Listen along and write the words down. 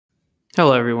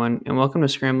Hello, everyone, and welcome to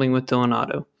Scrambling with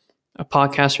Dylan, a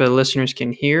podcast where the listeners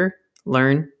can hear,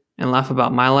 learn, and laugh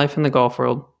about my life in the golf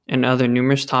world and other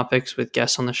numerous topics with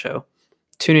guests on the show.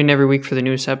 Tune in every week for the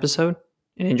newest episode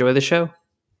and enjoy the show.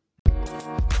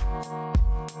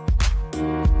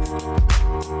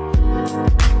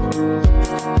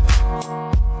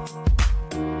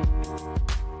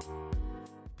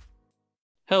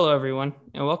 Hello, everyone,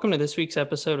 and welcome to this week's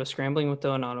episode of Scrambling with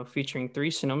Dylan, featuring three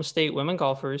Sonoma State women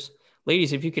golfers.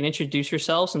 Ladies, if you can introduce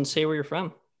yourselves and say where you're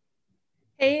from.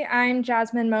 Hey, I'm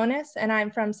Jasmine Monis, and I'm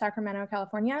from Sacramento,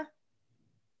 California.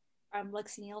 I'm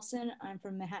Lexi Nielsen. I'm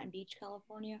from Manhattan Beach,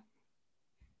 California.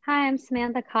 Hi, I'm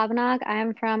Samantha Kavanagh.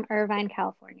 I'm from Irvine,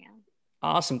 California.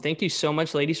 Awesome. Thank you so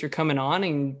much, ladies, for coming on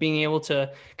and being able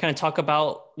to kind of talk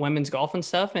about women's golf and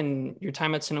stuff and your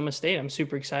time at Sonoma State. I'm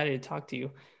super excited to talk to you.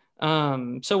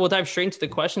 So we'll dive straight into the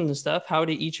questions and stuff. How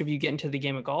did each of you get into the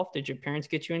game of golf? Did your parents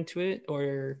get you into it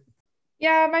or?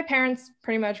 Yeah, my parents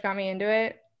pretty much got me into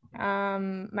it.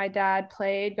 My dad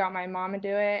played, got my mom into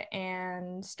it,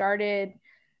 and started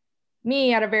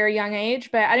me at a very young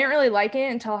age, but I didn't really like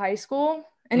it until high school.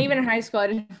 And even in high school,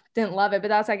 I didn't love it, but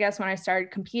that's, I guess, when I started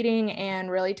competing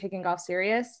and really taking golf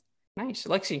serious. Nice.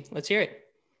 Lexi, let's hear it.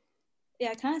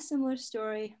 Yeah, kind of similar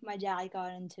story. My dad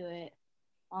got into it.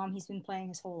 He's been playing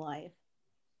his whole life.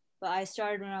 But I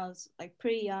started when I was like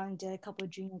pretty young, did a couple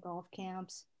of junior golf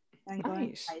camps. And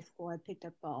going to high school, I picked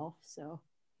up golf. So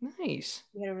nice.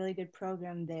 We had a really good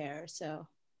program there. So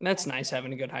that's nice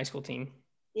having a good high school team.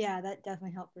 Yeah, that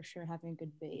definitely helped for sure, having a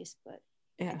good base, but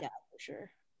yeah, my dad for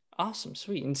sure. Awesome,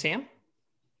 sweet. And Sam?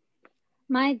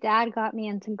 My dad got me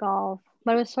into golf,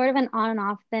 but it was sort of an on and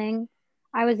off thing.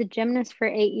 I was a gymnast for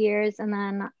 8 years, and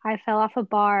then I fell off a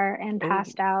bar and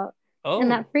passed out.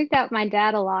 And that freaked out my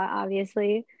dad a lot,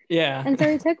 obviously. Yeah. And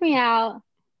so he took me out,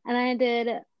 and I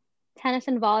did tennis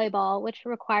and volleyball, which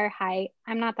require height.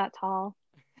 I'm not that tall.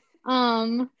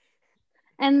 And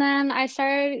then I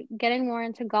started getting more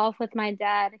into golf with my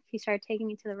dad. He started taking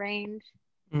me to the range.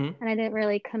 And I didn't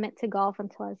really commit to golf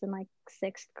until I was in like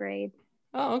 6th grade.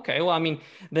 Oh, okay. Well, I mean,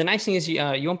 the nice thing is you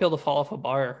won't be able to fall off a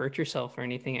bar or hurt yourself or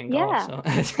anything in golf. So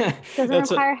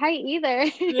doesn't require height either.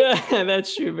 Yeah,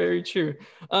 that's true. Very true.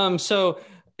 So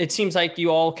it seems like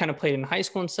you all kind of played in high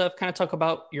school and stuff. Kind of talk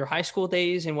about your high school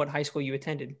days and what high school you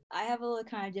attended. I have a little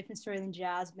kind of different story than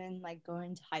Jasmine. Like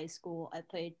going to high school, I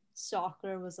played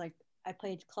soccer. I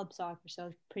played club soccer, so I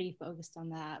was pretty focused on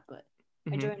that. But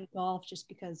I joined golf just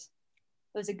because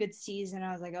it was a good season.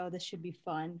 I was like, oh, this should be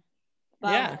fun.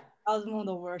 But yeah. I was one of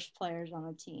the worst players on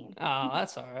the team. Oh,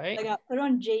 that's all right. I got put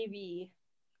on JV.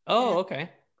 Oh, okay.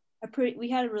 We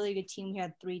had a really good team. We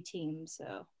had 3 teams,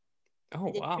 so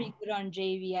I did pretty good on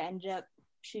JV. I ended up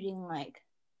shooting like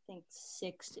I think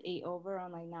 6 to 8 over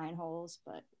on like 9 holes,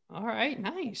 but all right,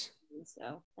 nice.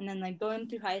 So and then like going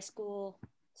through high school,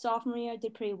 sophomore year I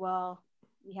did pretty well.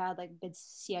 We had like good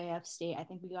CIF state. I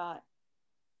think we got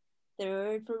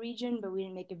 3rd for region, but we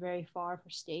didn't make it very far for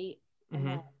state. And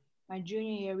then my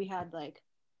junior year, we had like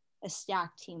a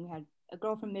stacked team. We had a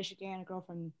girl from Michigan, a girl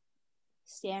from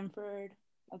Stanford,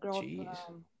 a girl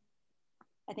from,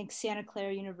 I think, Santa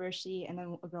Clara University, and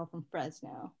then a girl from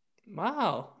Fresno.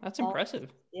 Wow, that's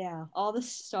impressive. Yeah, all the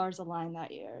stars aligned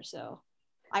that year. So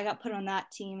I got put on that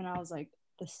team, and I was like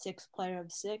the 6th player of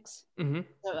 6. So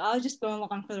I was just going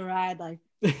along for the ride. Like,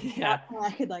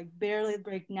 I could like barely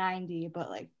break 90, but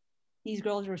like these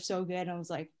girls were so good. And I was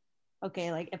like,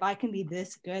 okay, like if I can be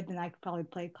this good, then I could probably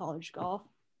play college golf.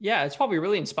 Yeah, it's probably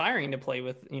really inspiring to play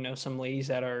with, some ladies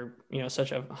that are,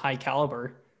 such a high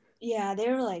caliber. Yeah, they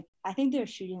were like, I think they were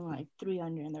shooting like 3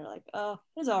 under, and they're like, oh,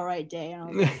 it was all right day. And I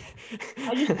was like,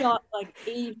 I just got like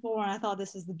 84, and I thought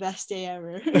this was the best day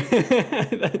ever.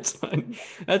 That's fun.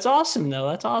 That's awesome, though.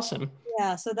 That's awesome.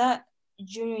 Yeah, so that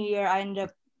junior year,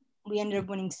 we ended up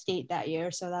winning state that year.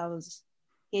 So that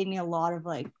gave me a lot of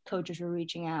like coaches were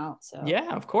reaching out. So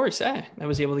yeah, of course. Yeah, that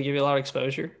was able to give you a lot of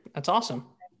exposure. That's awesome.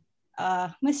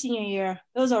 My senior year,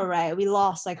 it was all right. We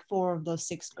lost like 4 of those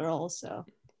 6 girls. So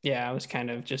yeah, I was kind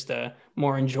of just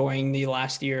more enjoying the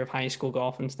last year of high school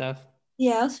golf and stuff.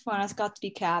 Yeah, it was fun. I got to be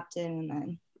captain, and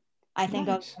then I think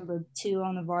I was number 2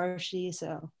 on the varsity.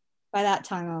 So by that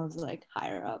time, I was like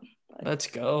higher up. But let's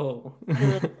go.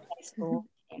 High school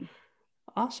game.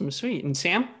 Awesome, sweet. And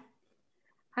Sam?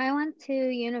 I went to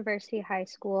University High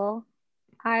School.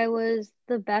 I was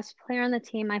the best player on the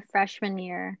team my freshman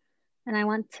year, and I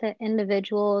went to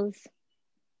individuals,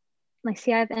 like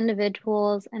CIF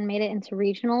individuals, and made it into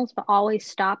regionals, but always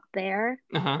stopped there,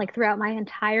 like throughout my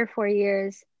entire 4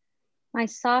 years. My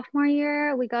sophomore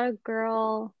year, we got a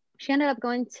girl. She ended up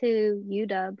going to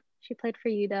UW. She played for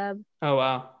UW. Oh,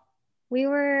 wow. We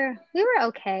were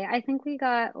okay. I think we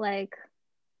got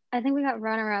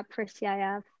runner up for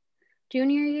CIF.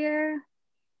 Junior year,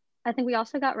 I think we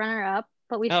also got runner up,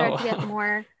 but we started to get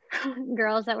more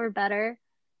girls that were better.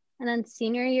 And then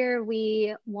senior year,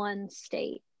 we won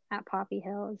state at Poppy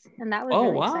Hills, and that was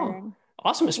really exciting.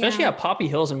 Awesome, especially at Poppy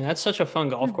Hills. I mean, that's such a fun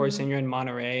golf course, and you're in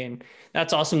Monterey, and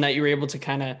that's awesome that you were able to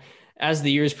kind of, as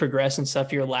the years progress and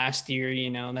stuff, your last year, you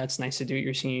know, that's nice to do it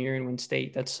your senior year and win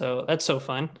state. That's so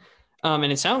fun.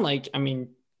 And it sounded like, I mean,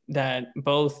 that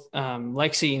both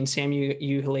Lexi and Sam,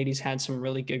 you ladies had some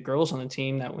really good girls on the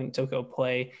team that went to go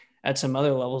play at some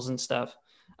other levels and stuff.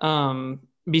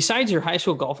 Besides your high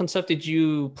school golf and stuff, did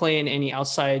you play in any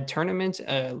outside tournaments,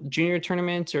 junior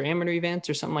tournaments or amateur events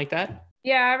or something like that?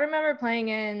 Yeah, I remember playing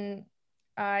in,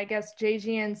 I guess,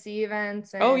 JGNC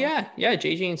events. And,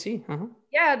 JGNC.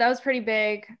 Yeah, that was pretty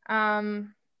big.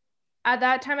 At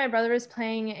that time, my brother was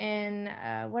playing in,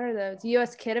 what are those,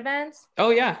 US Kid events?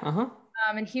 Oh, yeah.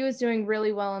 And he was doing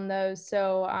really well in those.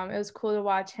 So it was cool to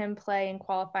watch him play and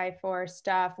qualify for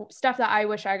stuff that I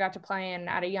wish I got to play in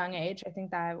at a young age. I think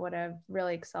that would have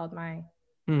really excelled my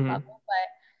level.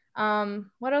 But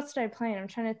what else did I play in? I'm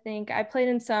trying to think. I played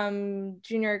in some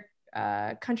junior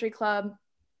country club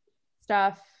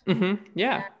stuff.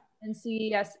 Yeah.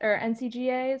 NCS or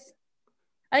NCGAs.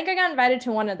 I think I got invited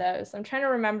to one of those. I'm trying to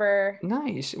remember.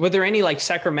 Nice. Were there any like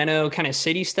Sacramento kind of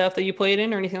city stuff that you played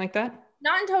in or anything like that?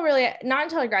 Not until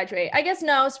I graduate. I guess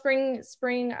no, spring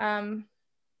state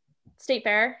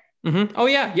fair. Oh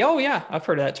yeah. I've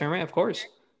heard of that tournament, of course.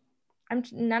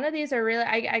 None of these are really,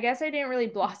 I guess I didn't really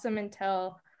blossom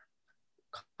until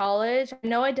college. I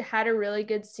know I had a really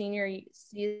good senior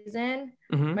season.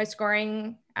 My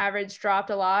scoring average dropped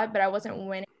a lot, but I wasn't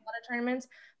winning a lot of tournaments.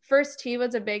 First tee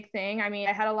was a big thing. I mean,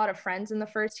 I had a lot of friends in the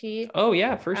first tee. Oh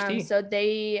yeah, first tee. So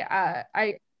they,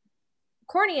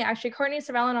 Courtney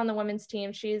Savellan on the women's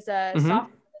team. She's a sophomore on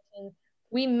the team.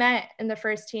 We met in the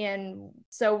first tee, and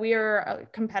so we were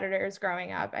competitors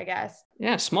growing up, I guess.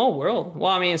 Yeah, small world.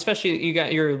 Well, I mean, especially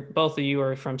both of you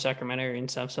are from Sacramento area and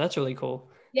stuff, so that's really cool.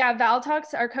 Yeah,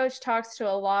 our coach talks to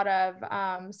a lot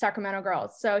of Sacramento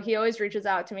girls. So he always reaches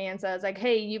out to me and says like,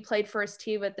 hey, you played first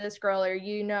tee with this girl, or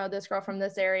you know this girl from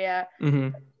this area.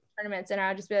 Tournaments. And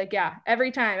I'll just be like, yeah,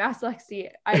 every time. Ask Lexi.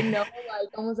 I know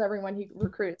like almost everyone he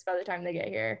recruits by the time they get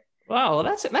here. Wow, well,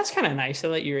 that's kind of nice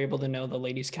so that you're able to know the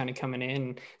ladies kind of coming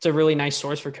in. It's a really nice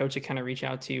source for coach to kind of reach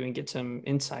out to you and get some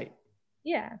insight.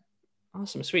 Yeah.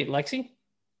 Awesome. Sweet. Lexi?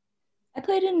 I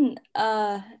played in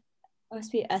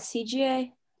must be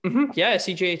SCGA. Yeah,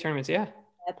 SCGA tournaments, yeah.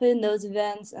 I played in those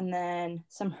events and then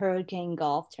some Hurricane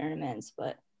golf tournaments,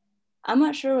 but I'm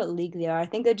not sure what league they are. I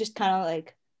think they're just kind of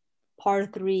like par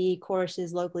 3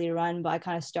 courses locally run, but I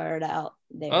kind of started out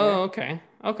there. Oh, okay.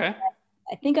 I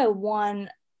think I won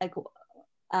like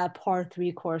a par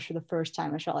 3 course for the first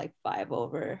time. I shot like 5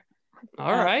 over.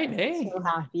 All right. Hey. So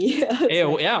happy. Hey,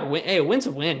 a win's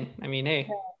a win. I mean, hey.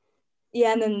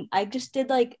 Yeah, and then I just did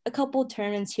like a couple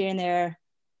tournaments here and there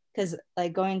because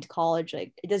like going to college,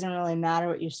 like it doesn't really matter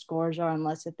what your scores are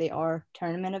unless if they are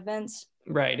tournament events.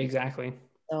 Right, exactly.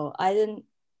 So I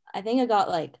think I got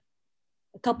like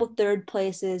a couple third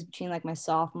places between like my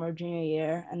sophomore junior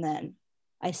year, and then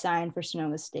I signed for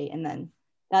Sonoma State, and then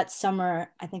that summer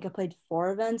I think I played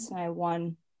 4 events and I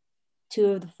won 2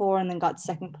 of the 4 and then got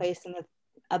second place in the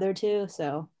other 2.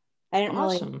 So I didn't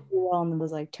really do well in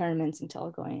those like tournaments until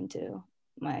going into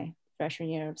my freshman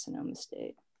year of Sonoma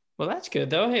State. Well, that's good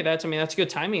though. Hey, that's good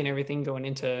timing and everything going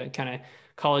into kind of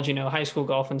college, high school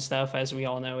golf and stuff. As we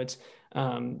all know, it's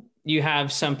you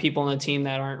have some people on the team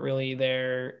that aren't really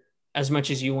there as much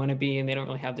as you want to be, and they don't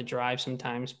really have the drive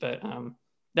sometimes, but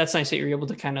that's nice that you're able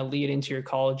to kind of lead into your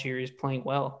college years playing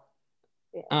well.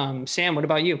 Yeah. Sam, what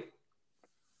about you?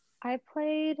 I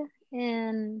played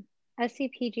in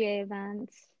SCPGA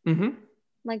events,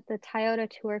 like the Toyota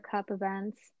Tour Cup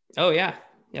events. Oh yeah.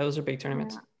 Those are big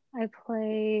tournaments. I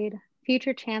played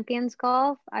Future Champions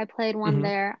Golf. I played one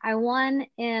there. I won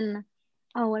in,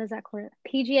 what is that court?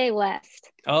 PGA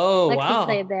West. Oh, Lexi wow.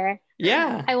 played there.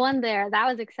 Yeah. I won there. That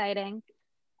was exciting.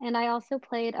 And I also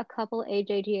played a couple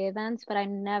AJGA events, but I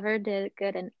never did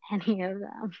good in any of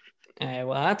them.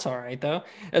 Well, that's all right though.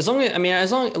 As long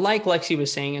like Lexi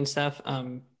was saying and stuff,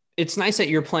 it's nice that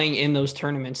you're playing in those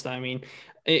tournaments though. I mean,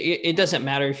 it doesn't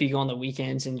matter if you go on the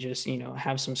weekends and just,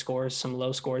 have some scores, some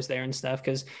low scores there and stuff,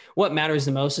 because what matters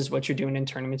the most is what you're doing in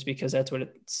tournaments, because that's what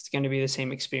it's going to be the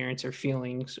same experience or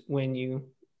feelings when you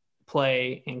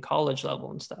play in college level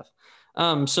and stuff.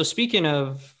 So speaking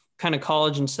of kind of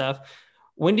college and stuff,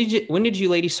 when did you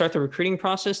ladies start the recruiting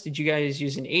process? Did you guys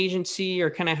use an agency, or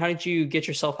kind of how did you get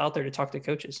yourself out there to talk to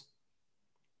coaches?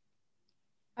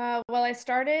 Well, I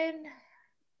started,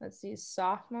 let's see,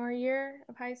 sophomore year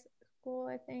of high school,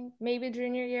 I think, maybe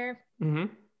junior year.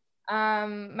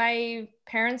 Mm-hmm. My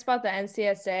parents bought the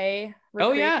NCSA.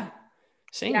 Oh yeah,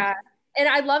 same. Yeah, and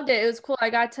I loved it. It was cool. I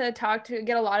got to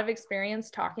get a lot of experience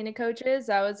talking to coaches.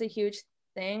 That was a huge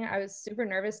thing. I was super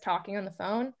nervous talking on the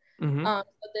phone. Mm-hmm. So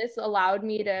this allowed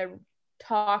me to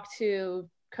talk to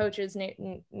coaches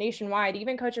nationwide,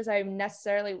 even coaches I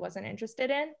necessarily wasn't interested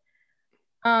in.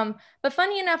 But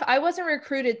funny enough, I wasn't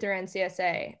recruited through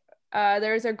NCSA.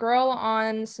 There's a girl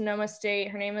on Sonoma State.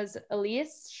 Her name is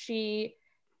Elise.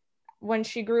 When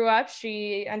she grew up,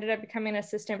 she ended up becoming an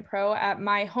assistant pro at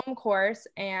my home course.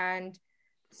 And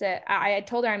said, I had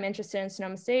told her I'm interested in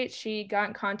Sonoma State. She got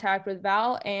in contact with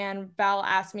Val, and Val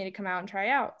asked me to come out and try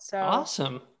out. So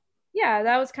awesome. Yeah,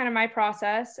 that was kind of my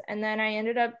process. And then I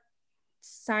ended up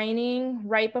signing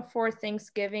right before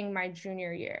Thanksgiving my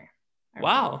junior year.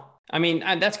 Wow. I mean,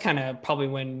 that's kind of probably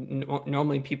when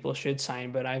normally people should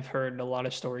sign, but I've heard a lot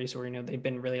of stories where, they've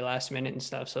been really last minute and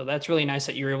stuff. So that's really nice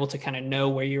that you were able to kind of know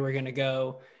where you were going to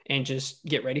go and just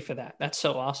get ready for that. That's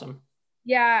so awesome.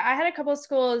 Yeah, I had a couple of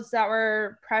schools that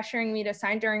were pressuring me to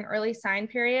sign during early sign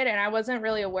period, and I wasn't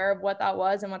really aware of what that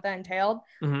was and what that entailed.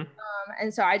 Mm-hmm.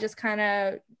 And so I just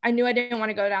I knew I didn't want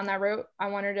to go down that route. I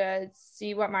wanted to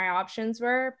see what my options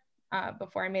were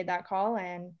before I made that call.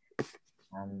 And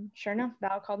sure enough,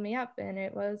 Val called me up, and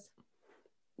it was,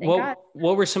 what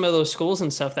were some of those schools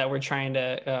and stuff that were trying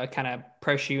to kind of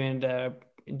press you into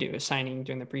signing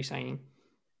during the pre-signing?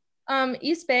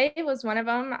 East Bay was one of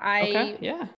them.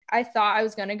 I thought I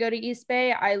was going to go to East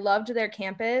Bay. I loved their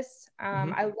campus.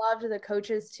 I loved the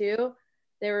coaches too.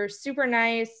 They were super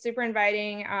nice, super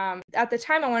inviting. At the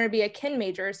time I wanted to be a kin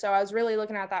major, so I was really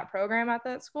looking at that program at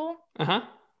that school.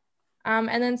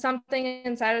 And then something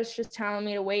inside was just telling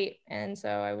me to wait. And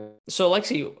so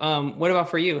Lexi, what about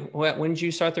for you? When did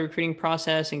you start the recruiting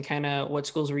process, and kind of what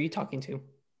schools were you talking to?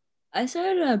 I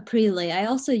started pretty late. I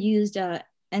also used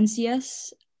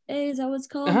NCSA, is that what it's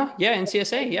called? Yeah,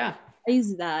 NCSA, yeah. I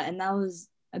used that, and that was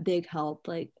a big help.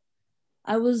 Like,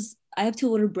 I have two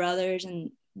older brothers, and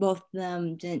both of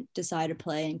them didn't decide to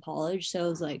play in college. So it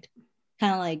was like,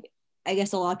 kind of like, I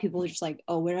guess a lot of people were just like,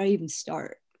 oh, where do I even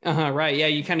start? Right. Yeah.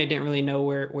 You kind of didn't really know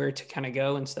where to kind of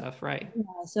go and stuff. Right.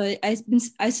 Yeah. So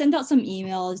I sent out some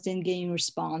emails, didn't get any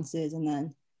responses. And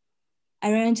then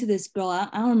I ran into this girl. I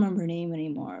don't remember her name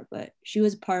anymore, but she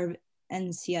was part of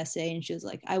NCSA, and she was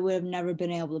like, I would have never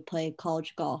been able to play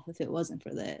college golf if it wasn't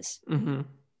for this. Mm-hmm.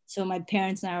 So my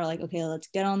parents and I were like, okay, let's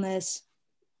get on this.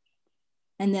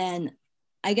 And then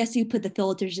I guess you put the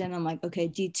filters in. I'm like, okay,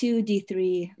 D2,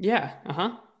 D3. Yeah.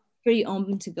 Pretty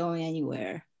open to going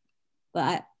anywhere. But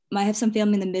I might have some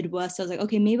family in the Midwest. So I was like,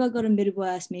 okay, maybe I'll go to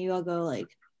Midwest. Maybe I'll go like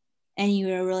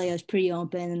anywhere. Really, I was pretty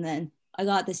open. And then I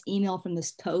got this email from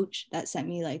this coach that sent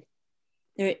me like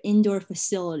their indoor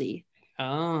facility.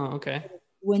 Oh, okay.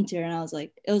 Winter. And I was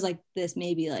like, it was like this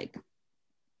maybe like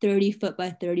 30 foot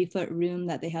by 30 foot room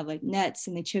that they have like nets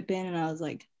and they chip in. And I was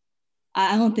like,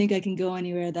 I don't think I can go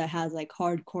anywhere that has like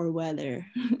hardcore weather.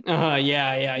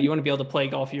 Yeah. You want to be able to play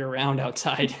golf year round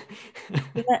outside.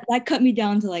 that cut me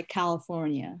down to like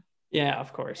California. Yeah,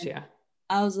 of course. Yeah.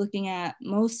 I was looking at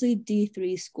mostly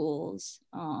D3 schools,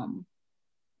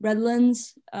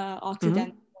 Redlands,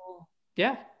 Occidental,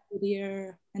 yeah,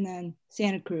 Whittier, and then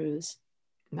Santa Cruz.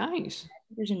 Nice.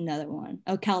 There's another one.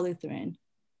 Oh, Cal Lutheran.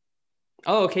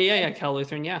 Oh, okay. Yeah. Cal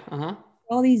Lutheran. Yeah.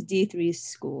 All these D3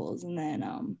 schools, and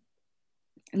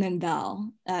then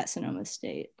Val at Sonoma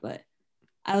State. But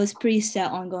I was pretty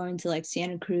set on going to like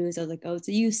Santa Cruz. I was like, oh, it's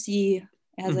a UC.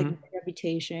 It has like a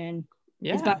reputation.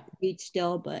 Yeah. It's by the beach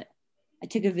still, but I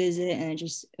took a visit and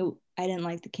I didn't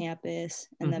like the campus.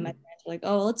 And then my parents were like,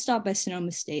 oh, let's stop by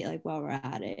Sonoma State like while we're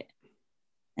at it.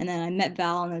 And then I met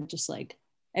Val, and it just like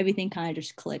everything kind of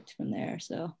just clicked from there.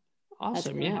 So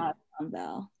awesome. That's yeah. I found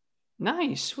Val.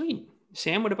 Nice. Sweet.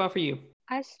 Sam, what about for you?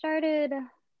 I started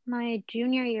my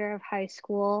junior year of high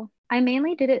school. I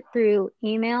mainly did it through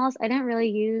emails. I didn't really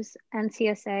use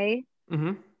NCSA.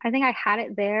 I think I had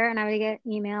it there, and I would get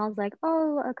emails like,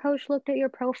 oh, a coach looked at your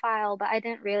profile, but I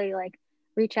didn't really like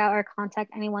reach out or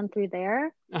contact anyone through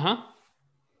there.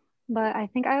 But I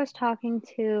think I was talking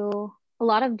to a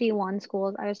lot of D1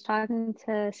 schools. I was talking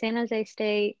to San Jose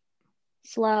State,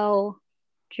 SLO,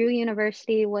 Drew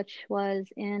University, which was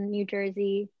in New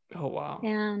Jersey. Oh, wow.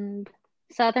 And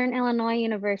Southern Illinois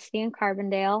University in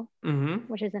Carbondale,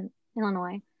 which is in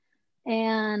Illinois,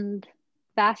 and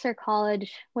Vassar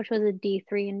College, which was a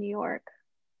D3 in New York.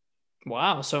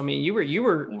 Wow. So I mean, you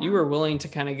were willing to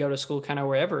kind of go to school kind of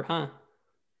wherever, huh?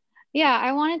 Yeah,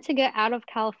 I wanted to get out of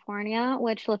California,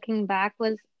 which looking back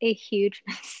was a huge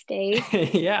mistake.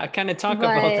 Yeah, kind of But talk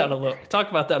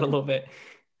about that a little bit.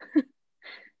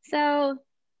 so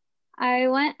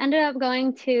ended up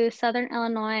going to Southern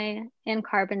Illinois in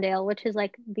Carbondale, which is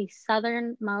like the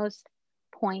southernmost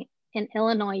point in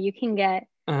Illinois you can get.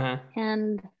 Uh-huh.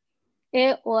 And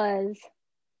it was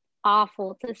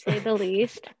awful to say the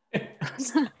least.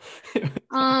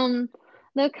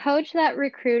 The coach that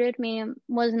recruited me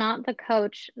was not the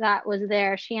coach that was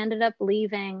there. She ended up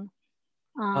leaving.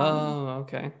 Oh,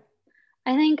 okay.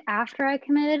 I think after I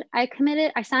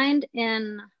signed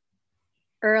in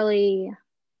early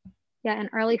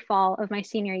fall of my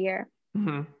senior year.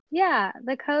 Mm-hmm. Yeah,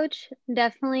 the coach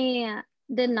definitely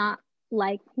did not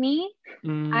like me.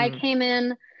 I came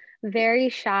in very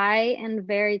shy and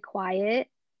very quiet,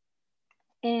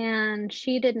 and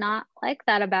she did not like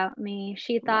that about me.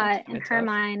 She thought in her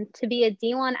mind, to be a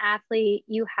D1 athlete,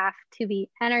 you have to be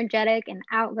energetic and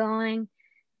outgoing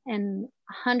and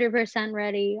 100%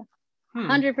 ready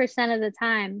 100% of the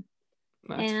time.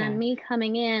 And me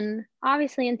coming in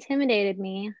obviously intimidated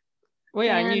me. Well,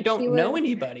 yeah, and you don't know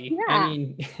anybody. Yeah. I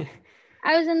mean,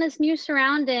 I was in this new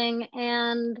surrounding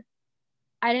and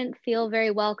I didn't feel very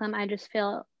welcome. I just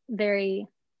feel very,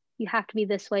 you have to be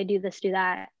this way, do this, do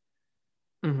that.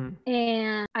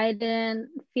 And I didn't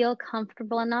feel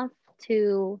comfortable enough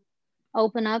to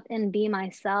open up and be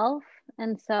myself.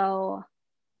 And so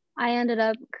I ended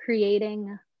up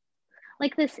creating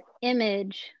like this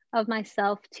image of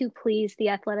myself to please the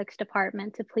athletics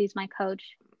department, to please my coach,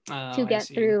 to get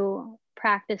through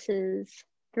practices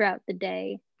throughout the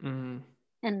day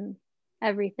and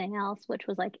everything else, which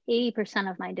was like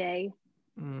 80% of my day.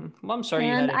 Well, I'm sorry.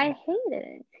 And I hated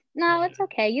it. No, it's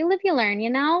okay. You live, you learn, you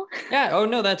know? Yeah. Oh,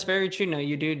 no, that's very true. No,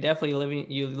 you do definitely live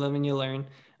and you learn.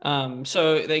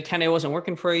 So they kind of wasn't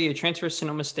working for you. You transferred to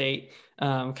Sonoma State.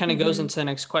 Kind of goes into the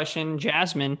next question.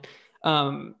 Jasmine,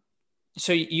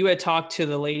 so you had talked to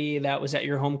the lady that was at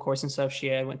your home course and stuff. She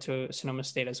had went to Sonoma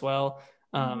State as well.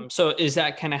 So is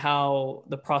that kind of how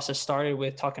the process started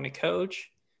with talking to coach,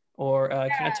 or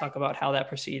kind of talk about how that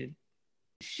proceeded?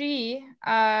 She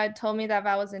told me that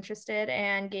Val was interested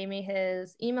and gave me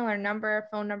his email or number,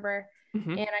 phone number,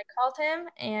 and I called him,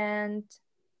 and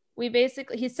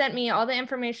he sent me all the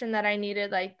information that I needed,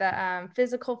 like the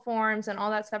physical forms and all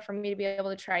that stuff for me to be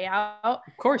able to try out.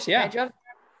 Of course, yeah.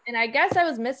 And I guess I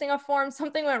was missing a form.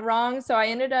 Something went wrong, so I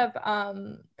ended up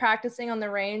practicing on the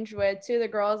range with two of the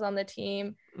girls on the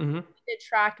team. We did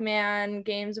TrackMan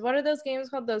games. What are those games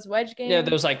called? Those wedge games? Yeah,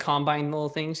 those like combine little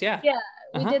things. Yeah. Yeah,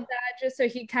 we did that just so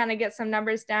he kind of get some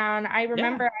numbers down. I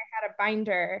remember I had a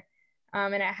binder,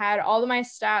 and it had all of my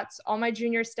stats, all my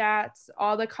junior stats,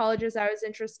 all the colleges I was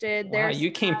interested. Wow,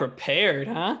 you came prepared,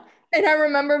 huh? And I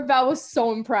remember Val was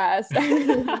so impressed.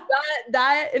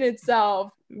 that in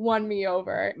itself won me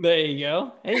over. There you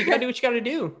go. Hey, you gotta do what you gotta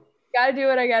do. Gotta do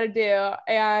what I gotta do.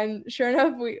 And sure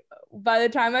enough, by the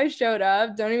time I showed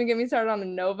up, don't even get me started on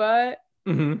ANOVA.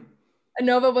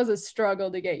 ANOVA was a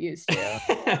struggle to get used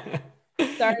to.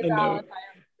 Sorry, Val.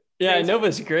 Yeah,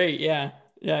 ANOVA's great. Yeah,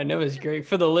 ANOVA's great.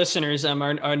 For the listeners, our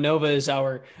ANOVA is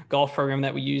our golf program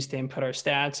that we use to input our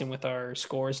stats and with our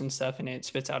scores and stuff, and it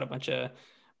spits out a bunch of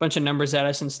numbers at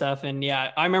us and stuff. And yeah,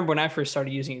 I remember when I first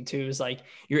started using it too, it was like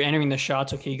you're entering the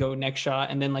shots. Okay, you go next shot.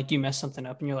 And then like you mess something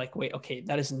up and you're like, wait, okay,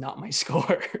 that is not my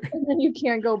score. And then you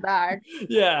can't go back.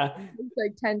 Yeah. It's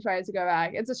like 10 tries to go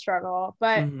back. It's a struggle.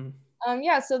 But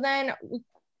so then we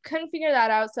couldn't figure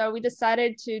that out. So we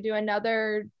decided to do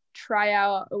another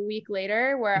tryout a week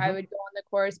later where I would go on the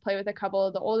course, play with a couple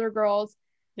of the older girls.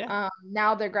 Yeah.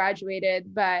 Now they're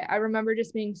graduated, but I remember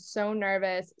just being so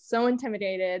nervous, so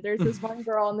intimidated. There's this one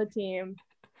girl on the team,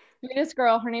 sweetest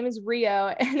girl, her name is Rio,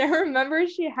 and I remember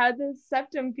she had this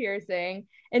septum piercing,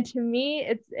 and to me,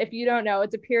 it's, if you don't know,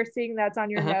 it's a piercing that's on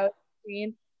your nose. Yeah.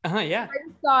 I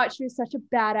just thought she was such a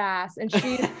badass, and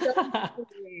she's so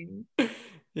amazing.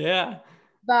 Yeah.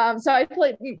 So I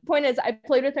played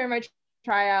with her in my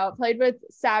tryout, played with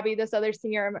Sabby, this other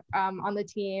senior on the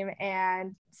team,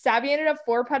 and Sabby ended up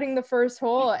 4-putting the first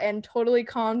hole and totally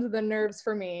calmed the nerves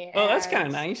for me. Oh, that's kind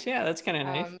of nice. Yeah, that's kind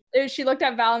of nice. She looked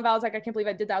at Val and Val was like, I can't believe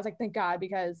I did that. I was like, thank God,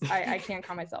 because I can't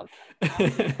calm myself. That's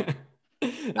pretty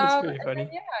funny. Then,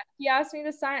 he asked me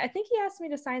to sign. I think he asked me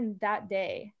to sign that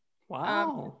day.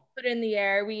 Wow. Put it in the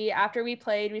air. After we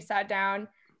played, we sat down,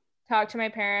 talked to my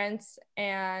parents,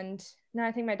 and no,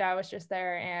 I think my dad was just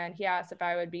there, and he asked if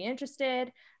I would be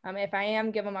interested. If I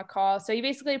am, give him a call. So he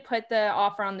basically put the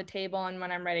offer on the table, and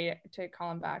when I'm ready to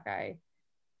call him back, I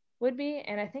would be.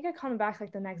 And I think I called him back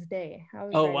like the next day.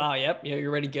 Oh, wow. Yep. Yeah,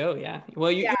 you're ready to go. Yeah.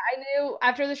 Well, you're I knew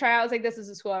after the tryout, I was like, this is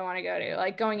the school I want to go to,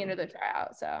 like going into the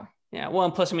tryout. So Yeah. Well,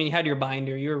 and plus, I mean, you had your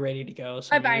binder, you were ready to go.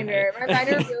 So my binder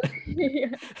really,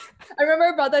 I remember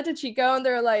I brought that to Chico and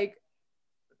they're like,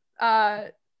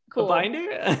 cool. A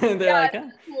binder? They're like, huh?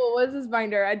 Cool. What is this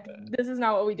binder? This is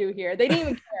not what we do here. They didn't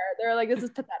even care. They're like, this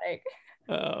is pathetic.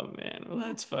 Oh man, well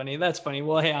that's funny. That's funny.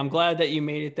 Well, hey, I'm glad that you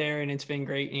made it there, and it's been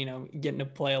great, getting to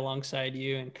play alongside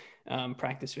you and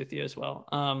practice with you as well.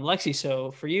 Lexi,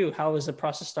 so for you, how was the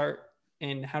process start,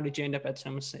 and how did you end up at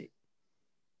Sonoma State?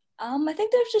 I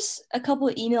think there's just a couple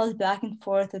of emails back and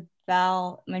forth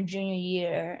about my junior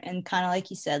year, and kind of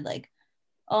like you said, like,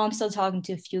 oh, I'm still talking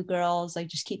to a few girls, like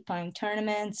just keep playing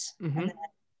tournaments. Mm-hmm. And then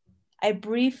I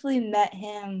briefly met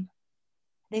him.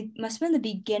 I think it must have been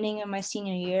the beginning of my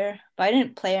senior year, but I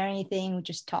didn't play or anything. We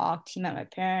just talked. He met my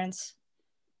parents.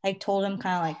 I told him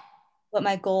kind of like what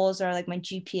my goals are, like my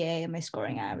GPA and my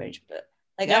scoring average. But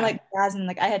like, Yeah. I'm like Jasmine,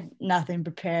 like I had nothing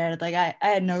prepared. Like I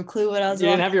had no clue what I was You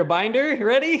doing. didn't have your binder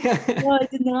ready? No, I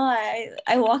did not.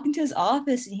 I walk into his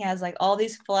office and he has like all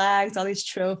these flags, all these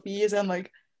trophies. I'm like,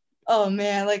 oh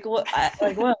man, what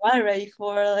am I ready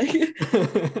for? Like,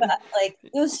 like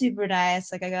it was super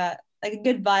nice. Like I got like a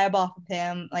good vibe off of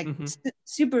him. Like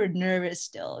super nervous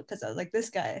still because I was like,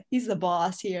 this guy, he's the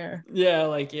boss here. Yeah,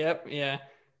 like yep, yeah.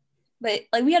 But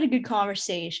like we had a good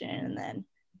conversation, and then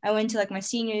I went to like my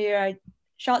senior year. I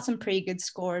shot some pretty good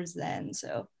scores then.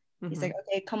 So he's like,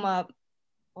 okay, come up.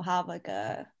 We'll have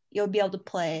you'll be able to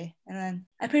play. And then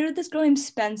I played with this girl named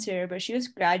Spencer, but she was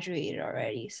graduated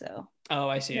already. So oh,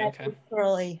 I see. Okay.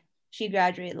 Curly, she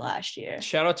graduated last year.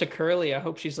 Shout out to Curly. I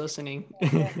hope she's listening.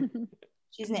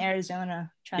 She's in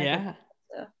Arizona. Yeah.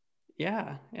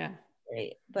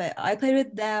 Great. But I played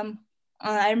with them.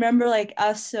 I remember like I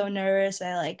was so nervous.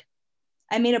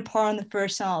 I made a par on the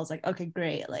first time. I was like, okay,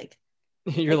 great. Like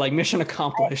you're like mission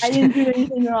accomplished. I didn't do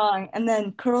anything wrong. And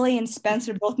then Curly and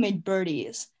Spencer both made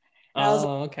birdies. And I was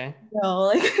like, okay.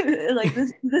 No, like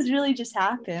this really just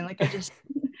happened. Like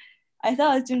I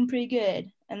thought I was doing pretty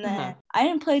good. And then I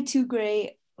didn't play too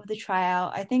great with the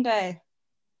tryout. I think I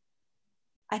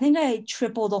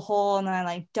tripled a hole and then I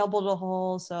like doubled a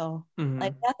hole. So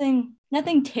like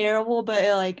nothing terrible,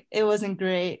 but it wasn't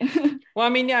great. Well, I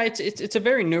mean, yeah, it's a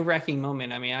very nerve-wracking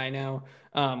moment. I mean, I know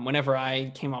whenever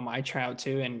I came on my tryout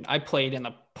too, and I played in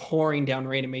the pouring down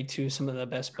rain and made some of the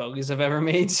best bogeys I've ever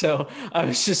made. So I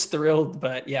was just thrilled.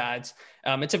 But yeah,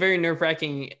 it's a very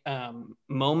nerve-wracking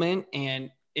moment,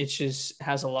 and it just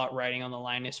has a lot riding on the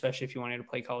line, especially if you wanted to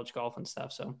play college golf and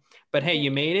stuff. So, but hey,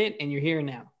 you made it and you're here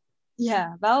now.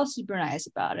 Yeah, Val was super nice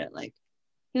about it. Like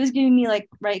he was giving me like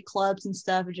right clubs and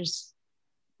stuff. It just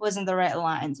wasn't the right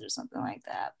lines or something like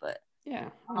that. But yeah,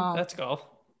 that's golf.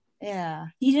 Yeah,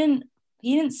 he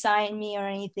didn't sign me or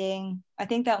anything. I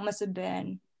think that must have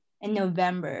been in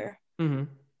November. And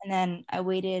then I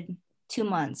waited 2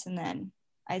 months and then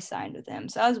I signed with him.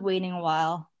 So I was waiting a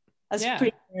while. I was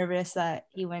pretty nervous that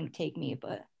he wouldn't take me,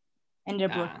 but ended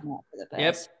up working out for the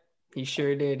best. Yep. He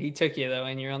sure did. He took you though,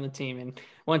 and you're on the team. And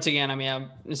once again, I mean,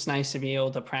 it's nice to be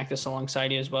able to practice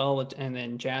alongside you as well, and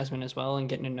then Jasmine as well, and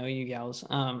getting to know you gals.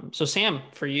 So Sam,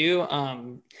 for you,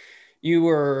 you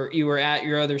were at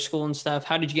your other school and stuff.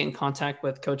 How did you get in contact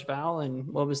with Coach Val, and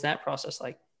what was that process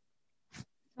like?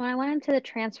 When I went into the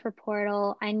transfer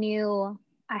portal, I knew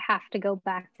I have to go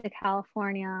back to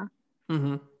California.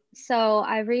 So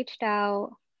I reached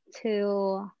out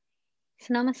to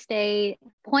Sonoma State,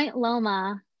 Point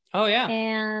Loma. Oh, yeah.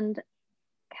 And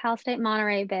Cal State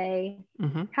Monterey Bay.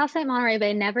 Cal State Monterey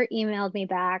Bay never emailed me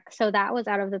back, so that was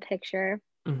out of the picture.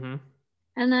 And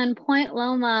then Point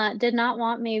Loma did not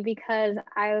want me because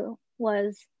I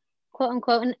was, quote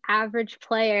unquote, an average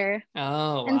player.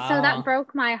 Oh, and so that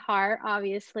broke my heart,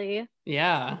 obviously.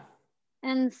 Yeah.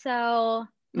 And so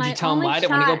did you tell them I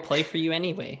didn't want to go play for you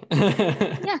anyway?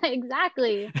 Yeah,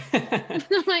 exactly.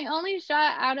 My only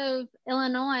shot out of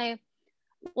Illinois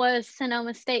was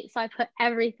Sonoma State. So I put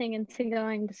everything into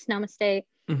going to Sonoma State.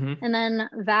 And then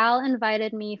Val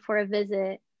invited me for a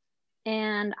visit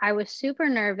and I was super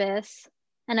nervous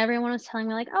and everyone was telling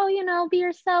me like, oh, be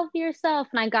yourself.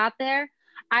 And I got there,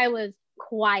 I was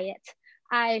quiet.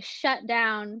 I shut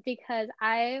down because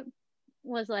I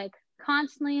was like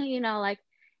constantly, like,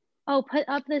 oh, put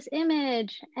up this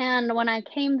image. And when I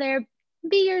came there,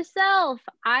 be yourself,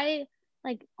 I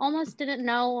like almost didn't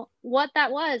know what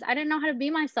that was. I didn't know how to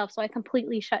be myself. So I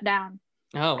completely shut down.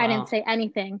 Oh, wow. I didn't say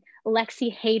anything.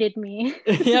 Lexi hated me.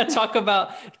 Yeah.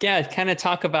 Kind of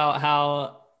talk about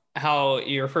how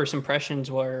your first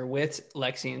impressions were with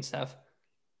Lexi and stuff.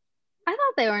 I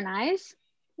thought they were nice.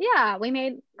 Yeah. We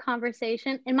made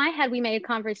conversation. In my head, we made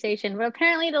conversation, but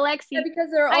apparently to Lexi, because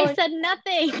I said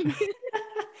nothing.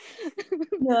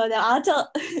 No, I'll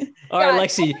tell. All right, God.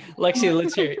 Lexi, let's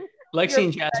hear it. Lexi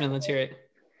and Jasmine, let's hear it.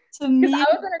 So Because me, I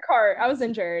was in a cart. I was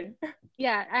injured.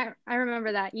 Yeah, I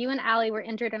remember that. You and Allie were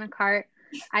injured in a cart.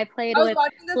 I played I was with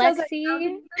watching this. I was like, Lexi. how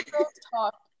did the girls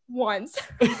talk once?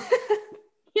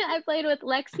 Yeah, I played with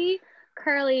Lexi,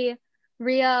 Curly,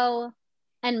 Rio,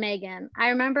 and Megan. I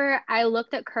remember I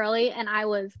looked at Curly and I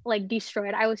was like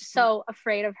destroyed. I was so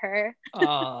afraid of her.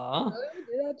 Aw. Why would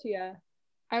do that to you?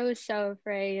 I was so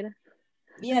afraid.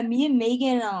 yeah, me and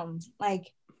Megan,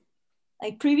 like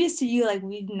previous to you, like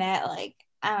we've met like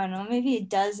I don't know, maybe a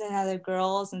dozen other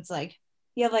girls, and it's like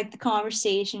you have like the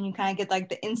conversation, you kind of get like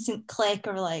the instant click,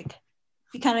 or like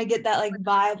you kind of get that like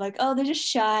vibe, like oh they're just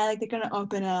shy, like they're gonna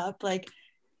open up, like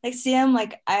Sam,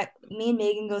 like me and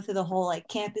Megan go through the whole like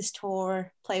campus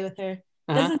tour, play with her,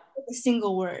 doesn't say a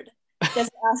single word,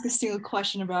 doesn't ask a single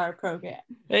question about our program.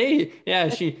 Hey, yeah,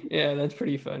 that's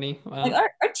pretty funny. Wow. Like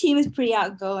our team is pretty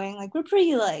outgoing, like we're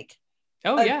pretty like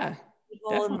Oh yeah,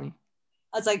 people, and definitely.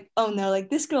 I was like, oh no, like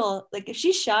this girl, like if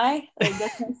she's shy, like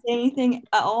doesn't say anything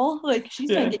at all, like she's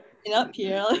gonna get eaten up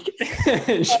here.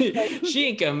 Like she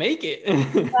ain't gonna make it.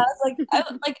 I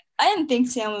was I didn't think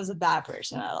Sam was a bad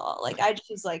person at all. Like I just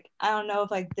was like, I don't know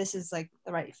if like this is like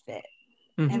the right fit.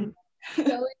 Mhm. And So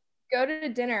we go to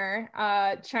dinner.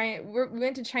 We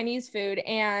went to Chinese food,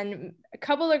 and a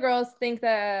couple of girls think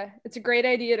that it's a great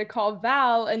idea to call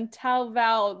Val and tell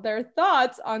Val their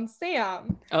thoughts on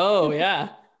Sam. Oh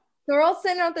yeah. So we're all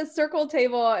sitting at this circle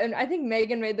table, and I think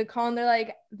Megan made the call, and they're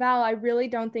like, Val, I really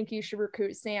don't think you should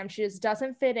recruit Sam. She just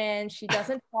doesn't fit in. She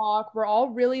doesn't talk. We're all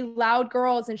really loud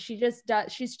girls, and she just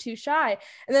does. She's too shy.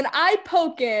 And then I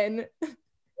poke in, and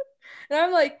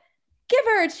I'm like, give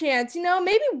her a chance. You know,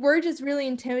 maybe we're just really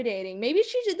intimidating. Maybe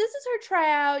this is her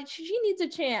tryout. She needs a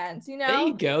chance, you know? There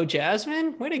you go,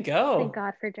 Jasmine. Way to go. Thank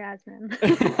God for Jasmine.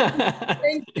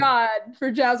 Thank God for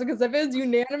Jasmine, because if it was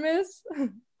unanimous.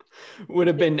 would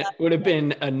have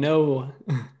been a no.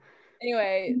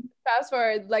 Anyway, fast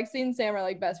forward, Lexi and Sam are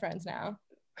like best friends now.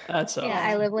 That's awesome. Yeah,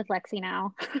 I live with Lexi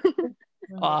now.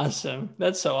 Awesome.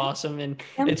 That's so awesome. And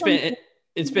it's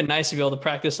been nice to be able to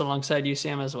practice alongside you,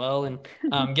 Sam, as well,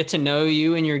 and get to know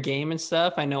you and your game and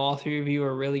stuff. I know all three of you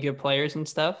are really good players and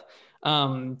stuff.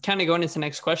 Kind of going into the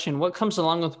next question, what comes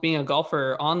along with being a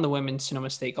golfer on the women's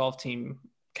Sonoma State golf team?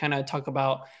 Kind of talk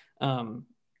about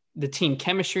the team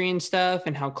chemistry and stuff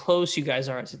and how close you guys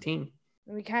are as a team.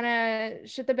 We kind of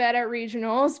shit the bed at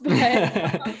regionals, but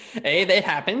hey, that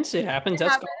happens. It happens.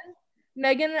 That's happens.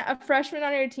 Megan, a freshman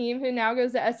on your team who now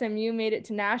goes to SMU, made it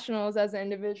to nationals as an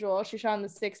individual. She shot in the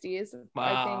 60s. Wow.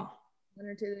 I think 1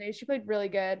 or 2 days. She played really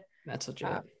good. That's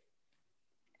legit.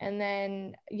 And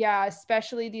then, yeah,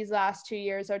 especially these last 2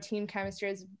 years, our team chemistry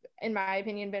has, in my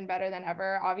opinion, been better than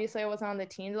ever. Obviously, I wasn't on the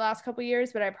team the last couple of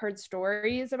years, but I've heard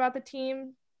stories about the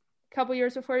team a couple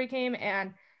years before we came.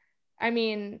 And I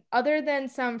mean, other than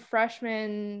some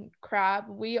freshman crap,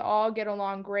 we all get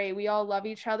along great. We all love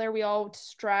each other. We all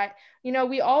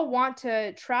we all want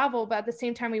to travel, but at the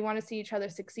same time, we want to see each other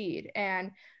succeed.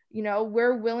 And,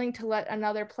 we're willing to let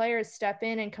another player step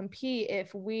in and compete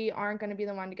if we aren't going to be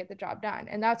the one to get the job done.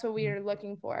 And that's what we are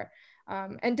looking for.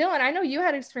 And Dylan, I know you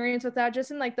had experience with that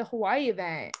just in like the Hawaii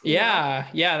event. Yeah,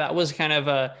 that was kind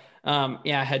of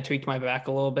I had tweaked my back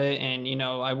a little bit, and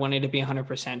I wanted to be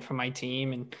 100% for my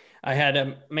team, and I had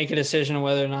to make a decision on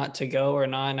whether or not to go or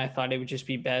not. And I thought it would just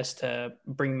be best to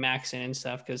bring Max in and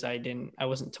stuff because I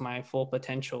wasn't to my full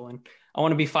potential, and I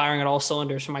want to be firing at all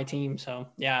cylinders for my team. So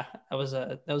yeah, that was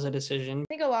a decision. I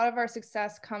think a lot of our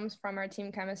success comes from our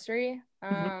team chemistry.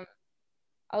 A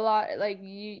lot, like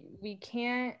we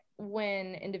can't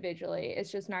win individually.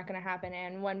 It's just not going to happen.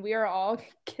 And when we are all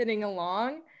getting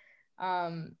along,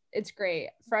 it's great.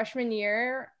 Freshman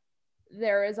year,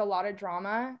 there is a lot of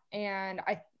drama, and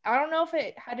I don't know if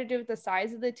it had to do with the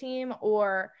size of the team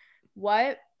or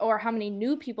how many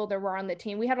new people there were on the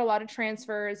team. We had a lot of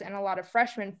transfers and a lot of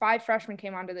freshmen. 5 freshmen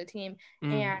came onto the team,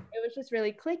 and it was just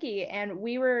really cliquey, and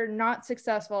we were not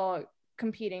successful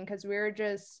competing because we were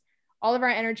just, all of our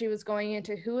energy was going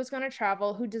into who was going to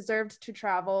travel, who deserved to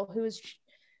travel, who was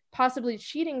possibly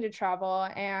cheating to travel,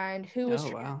 and who was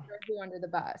who under the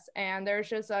bus. And there's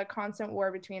just a constant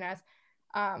war between us.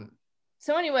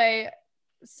 So anyway,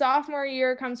 sophomore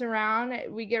year comes around,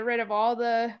 we get rid of all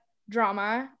the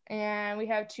drama, and we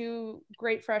have 2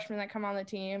 great freshmen that come on the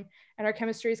team, and our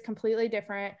chemistry is completely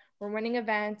different. We're winning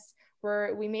events,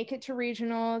 we make it to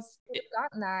regionals. We've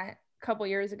gotten that a couple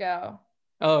years ago.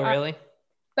 Oh, really?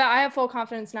 But I have full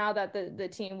confidence now that the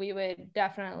team, we would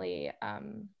definitely,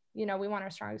 we want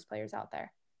our strongest players out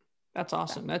there. That's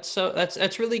awesome.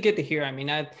 That's really good to hear. I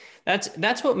mean,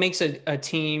 that's what makes a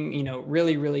team,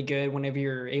 really, really good whenever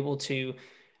you're able to,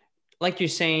 like you're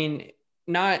saying,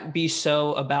 not be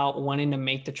so about wanting to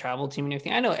make the travel team and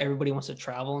everything. I know everybody wants to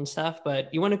travel and stuff,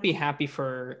 but you want to be happy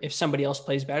for if somebody else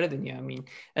plays better than you. I mean,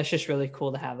 that's just really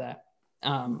cool to have that.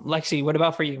 Lexi, what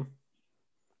about for you?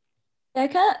 Yeah,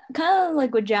 kind of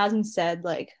like what Jasmine said,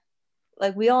 like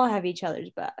we all have each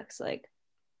other's backs. Like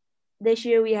this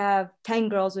year we have 10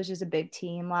 girls, which is a big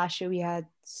team. Last year we had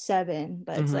 7,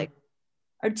 but it's like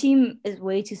our team is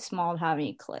way too small to have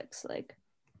any cliques. Like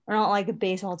we're not like a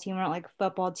baseball team, we're not like a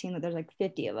football team that there's like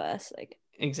 50 of us. Like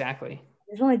Exactly.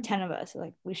 there's only 10 of us. So,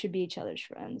 like we should be each other's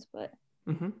friends. But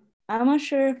Mm-hmm. I'm not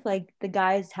sure if like the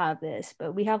guys have this,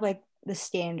 but we have like the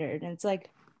standard, and it's like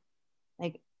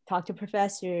talk to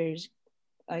professors,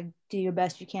 like do your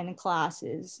best you can in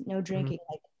classes, no drinking,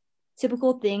 like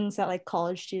typical things that like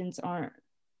college students aren't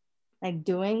like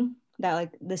doing, that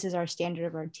like this is our standard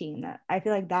of our team. That I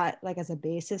feel like that like as a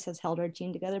basis has held our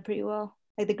team together pretty well.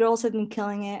 Like the girls have been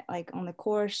killing it like on the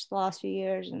course the last few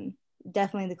years, and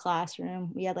definitely the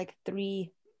classroom. We had like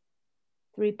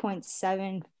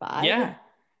 3.75. Yeah.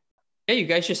 Yeah, you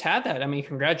guys just had that. I mean,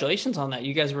 congratulations on that.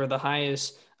 You guys were the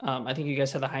highest. I think you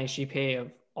guys had the highest GPA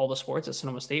of all the sports at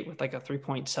Sonoma State with like a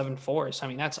 3.74. So, I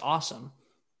mean, that's awesome.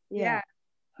 Yeah.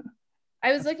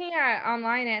 I was looking at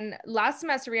online, and last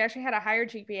semester we actually had a higher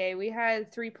GPA. We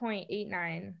had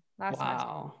 3.89 last semester.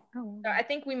 Wow. So I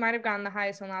think we might have gotten the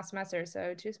highest one last semester.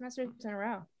 So 2 semesters in a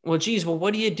row. Well, geez,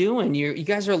 what are you doing? You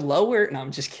guys are lower. No,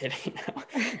 I'm just kidding.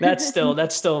 That's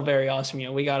still very awesome.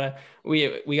 We got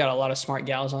a lot of smart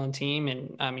gals on the team,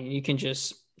 and I mean, you can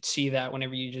just see that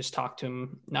whenever you just talk to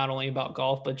them, not only about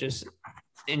golf, but just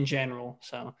in general.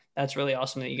 So that's really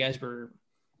awesome that you guys were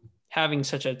having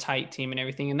such a tight team and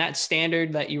everything. And that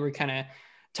standard that you were kind of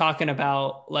talking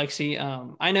about, Lexi,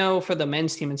 I know for the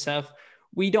men's team and stuff,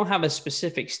 we don't have a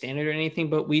specific standard or anything,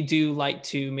 but we do like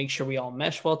to make sure we all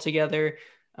mesh well together.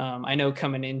 I know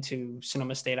coming into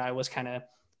Sonoma State, I was kind of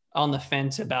on the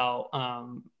fence about,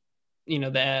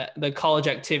 the college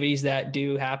activities that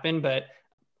do happen, but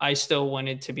I still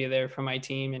wanted to be there for my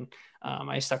team, and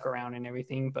I stuck around and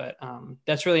everything. But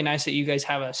that's really nice that you guys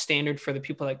have a standard for the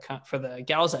people for the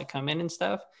gals that come in and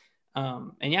stuff.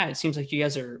 And yeah, it seems like you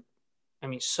guys are, I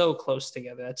mean, so close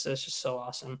together. That's just so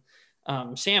awesome.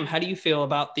 Sam, how do you feel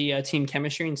about the team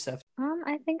chemistry and stuff?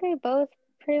 I think we both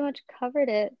pretty much covered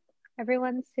it.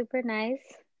 Everyone's super nice.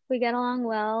 We get along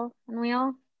well, and we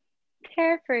all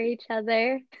care for each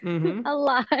other a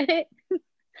lot.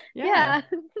 Yeah.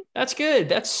 That's good.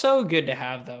 That's so good to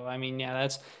have, though. I mean, yeah,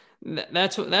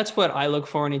 that's what I look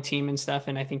for in a team and stuff.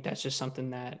 And I think that's just something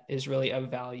that is really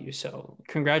of value. So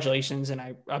congratulations. And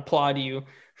I applaud you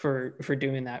for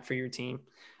doing that for your team.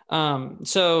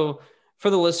 So for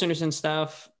the listeners and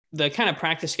stuff, the kind of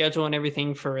practice schedule and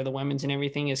everything for the women's and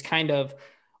everything is kind of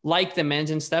like the men's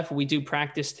and stuff. We do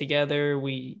practice together.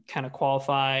 We kind of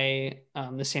qualify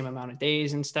the same amount of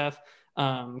days and stuff.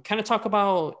 Kind of talk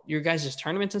about your guys'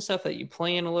 tournaments and stuff that you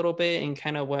play in a little bit, and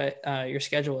kind of what your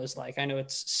schedule is like. I know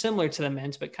it's similar to the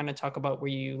men's, but kind of talk about where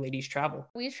you ladies travel.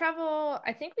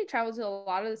 I think we travel to a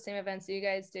lot of the same events that you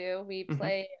guys do. We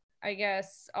play, I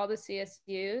guess, all the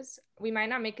CSUs. We might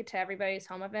not make it to everybody's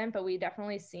home event, but we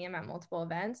definitely see them at multiple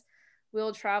events.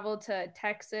 We'll travel to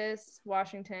Texas,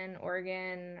 Washington,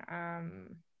 Oregon,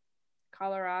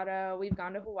 Colorado. We've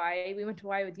gone to Hawaii. We went to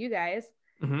Hawaii with you guys.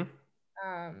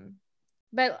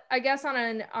 But I guess on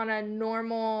a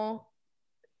normal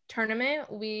tournament,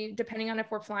 we, depending on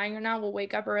if we're flying or not, we'll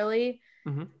wake up early,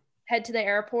 head to the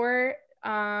airport,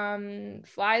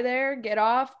 fly there, get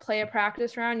off, play a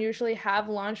practice round, usually have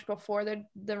lunch before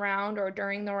the round or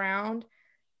during the round,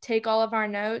 take all of our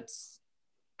notes,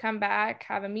 come back,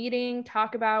 have a meeting,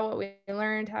 talk about what we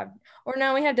learned,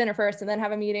 we have dinner first and then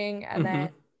have a meeting, and then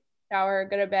shower,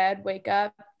 go to bed, wake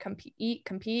up, compete,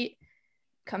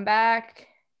 come back,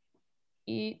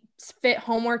 eat, fit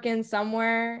homework in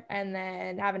somewhere, and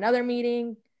then have another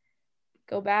meeting,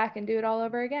 go back and do it all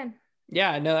over again.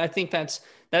 Yeah, no, I think that's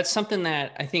something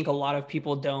that I think a lot of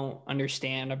people don't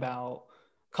understand about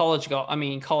college golf. I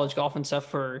mean, college golf and stuff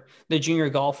for the junior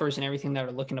golfers and everything that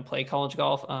are looking to play college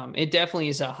golf. It definitely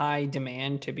is a high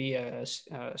demand to be a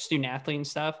student athlete and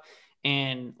stuff,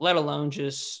 and let alone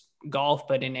just golf,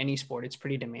 but in any sport, it's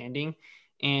pretty demanding.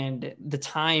 And the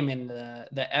time and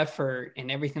the effort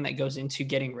and everything that goes into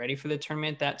getting ready for the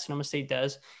tournament that Sonoma State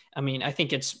does. I mean, I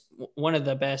think it's one of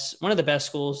the best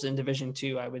schools in Division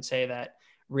II, I would say, that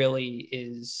really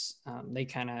is, they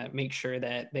kind of make sure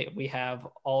that we have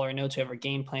all our notes, we have our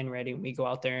game plan ready, and we go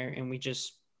out there and we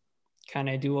just kind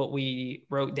of do what we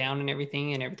wrote down and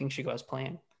everything should go as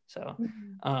planned. So,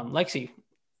 Lexi,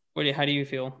 how do you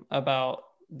feel about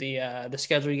the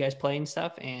schedule you guys play and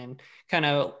stuff, and kind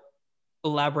of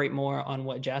elaborate more on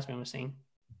what Jasmine was saying?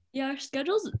 Yeah, our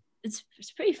schedules, it's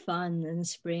pretty fun in the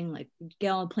spring. Like, get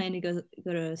on a plane to go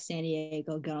to San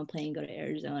Diego, get on a plane, go to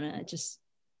Arizona.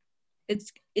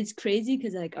 It's crazy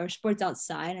because like our sport's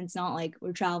outside, and it's not like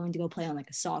we're traveling to go play on like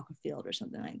a soccer field or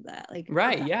something like that. Like,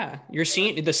 right, yeah,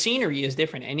 the scenery is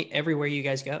different everywhere you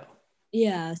guys go.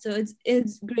 Yeah, so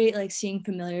it's great like seeing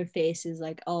familiar faces.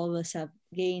 Like, all of us have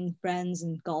gained friends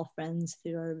and golf friends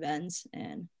through our events,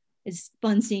 and it's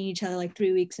fun seeing each other like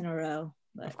 3 weeks in a row.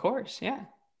 But of course, yeah,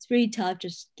 it's pretty tough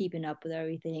just keeping up with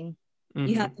everything. Mm-hmm.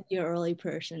 You have to be an early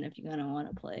person if you're gonna want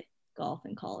to play golf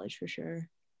in college, for sure.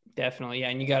 Definitely, yeah,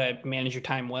 and you gotta manage your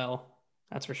time well.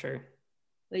 That's for sure.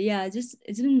 But yeah, it's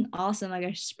been awesome. Like,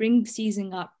 our spring season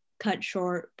got cut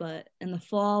short, but in the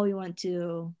fall we went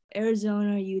to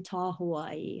Arizona, Utah,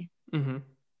 Hawaii, Mm-hmm.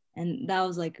 and that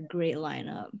was like a great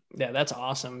lineup. Yeah, that's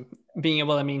awesome. Being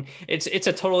able, I mean, it's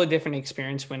a totally different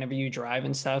experience whenever you drive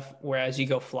and stuff, whereas you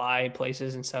go fly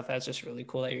places and stuff. That's just really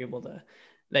cool that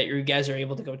you guys are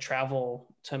able to go travel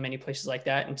to many places like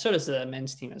that, and so does the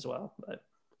men's team as well. But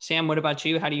Sam, what about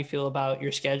you? How do you feel about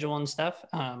your schedule and stuff?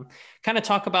 Kind of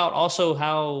talk about also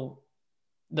how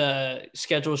the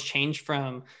schedules changed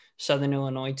from Southern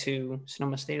Illinois to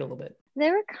Sonoma State a little bit. They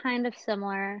were kind of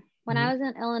similar. When I was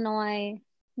in Illinois,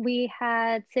 we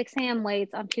had 6 a.m.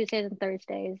 weights on Tuesdays and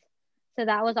Thursdays. So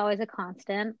that was always a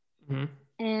constant. Mm-hmm.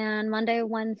 And Monday,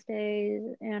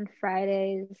 Wednesdays, and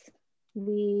Fridays,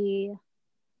 we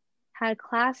had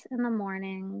class in the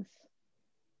mornings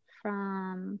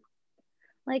from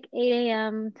like 8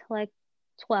 a.m. to like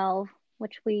 12,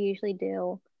 which we usually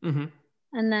do. Mm-hmm.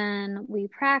 And then we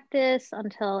practice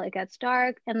until it gets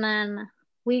dark. And then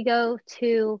we go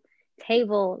to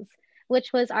tables,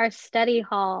 which was our study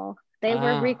hall. They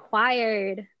were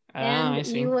required. And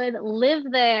you would live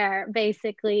there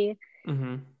basically.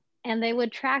 Mm-hmm. And they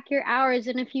would track your hours.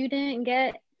 And if you didn't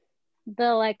get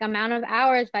the like amount of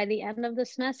hours by the end of the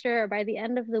semester or by the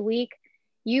end of the week,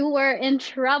 you were in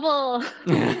trouble.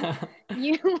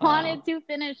 You wanted to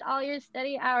finish all your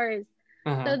study hours.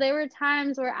 So there were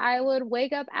times where I would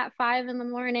wake up at 5 in the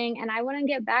morning and I wouldn't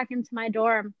get back into my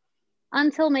dorm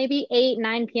until maybe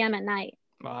 9 p.m. at night.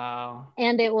 Wow.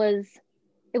 And it was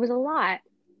a lot.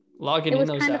 Logging in those hours.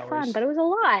 It was kind of fun, but it was a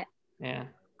lot. Yeah.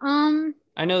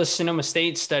 I know the Sonoma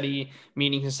State study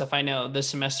meetings and stuff. I know this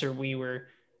semester we were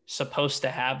supposed to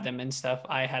have them and stuff.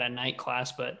 I had a night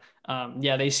class, but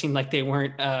yeah, they seemed like they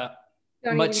weren't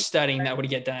much studying that would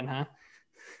get done, huh?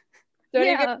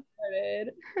 Yeah.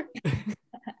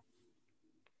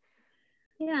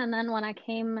 Yeah, and then when I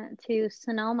came to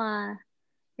Sonoma,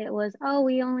 it was,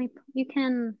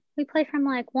 we play from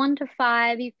like 1 to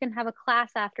 5. You can have a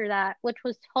class after that, which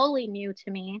was totally new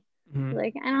to me. Mm-hmm.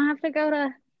 Like, I don't have to go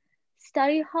to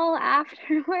study hall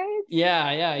afterwards.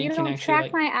 Yeah. You don't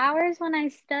track my hours when I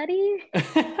study.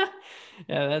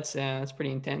 Yeah, that's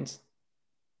pretty intense.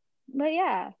 But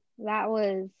yeah, that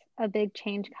was a big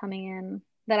change coming in,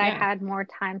 that I had more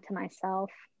time to myself.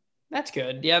 That's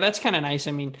good. Yeah, that's kind of nice.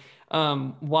 I mean,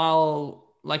 while,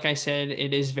 like I said,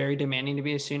 it is very demanding to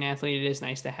be a student athlete, it is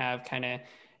nice to have kind of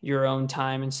your own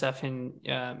time and stuff, and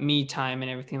me time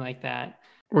and everything like that.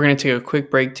 We're going to take a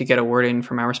quick break to get a word in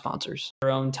from our sponsors.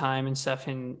 Your own time and stuff,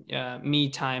 and me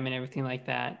time and everything like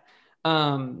that.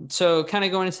 So kind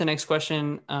of going into the next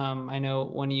question, I know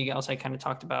one of you gals, I kind of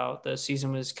talked about the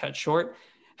season was cut short.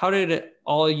 How did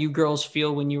all you girls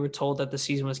feel when you were told that the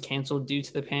season was canceled due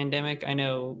to the pandemic? I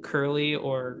know Curly,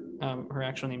 or her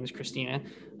actual name is Christina.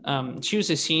 She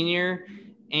was a senior,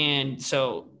 and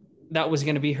so that was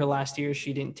going to be her last year.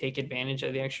 She didn't take advantage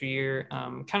of the extra year.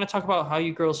 Kind of talk about how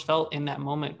you girls felt in that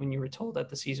moment when you were told that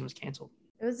the season was canceled.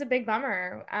 It was a big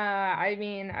bummer. I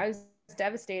mean, I was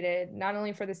devastated, not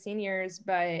only for the seniors,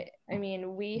 but I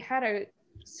mean, we had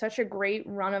such a great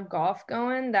run of golf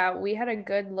going that we had a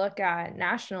good look at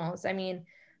nationals. I mean,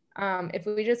 if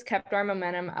we just kept our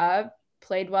momentum up,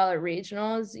 played well at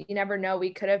regionals, you never know,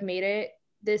 we could have made it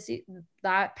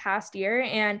that past year.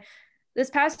 And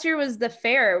this past year was the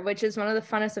fair, which is one of the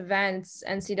funnest events,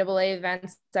 NCAA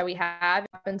events that we have. It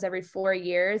happens every 4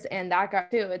 years, and that got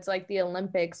too. It's like the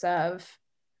Olympics of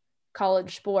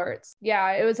college sports.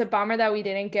 Yeah, it was a bummer that we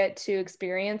didn't get to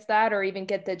experience that or even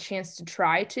get the chance to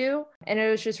try to. And it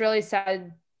was just really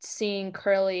sad seeing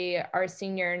Curly, our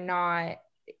senior, not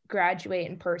graduate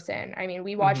in person. I mean,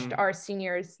 we watched our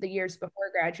seniors the years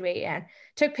before graduate and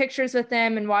took pictures with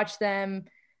them and watched them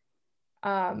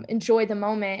enjoy the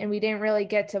moment, and we didn't really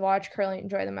get to watch Curly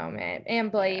enjoy the moment.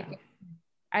 And Blake,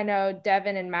 I know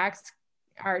Devin and Max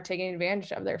are taking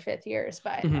advantage of their 5th years.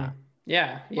 But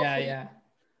yeah.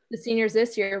 the seniors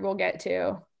this year will get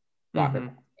to walk across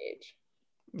the stage.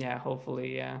 Yeah,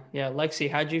 hopefully. Yeah. Lexi,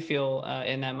 how'd you feel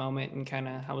in that moment, and kind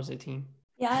of how was the team?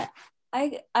 Yeah,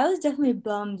 I was definitely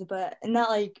bummed, but and that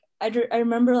like I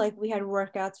remember like we had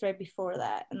workouts right before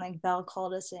that, and like Val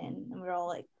called us in, and we were all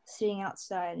like sitting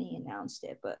outside, and he announced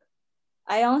it. But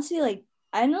I honestly like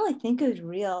I didn't really think it was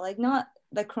real. Like, not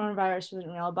that coronavirus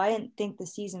wasn't real, but I didn't think the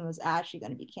season was actually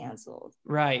going to be canceled.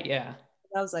 Right. Yeah.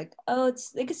 I was like, oh,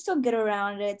 they could still get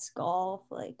around it. It's golf,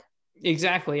 like.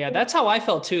 Exactly. Yeah, that's how I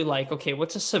felt too. Like, okay,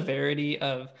 what's the severity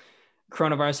of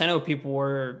coronavirus? I know people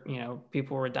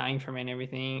were dying from it and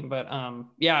everything, but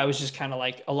yeah, it was just kind of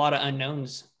like a lot of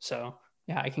unknowns. So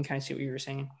yeah, I can kind of see what you were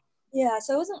saying. Yeah,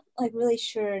 so I wasn't like really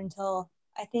sure until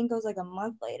I think it was like a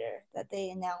month later that they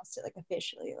announced it like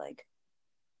officially, like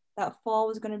that fall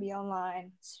was going to be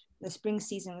online. The spring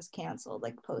season was canceled,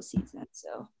 like postseason.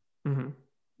 So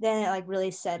then it like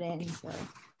really set in. So,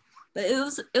 but it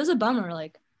was a bummer.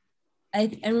 Like I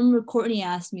remember Courtney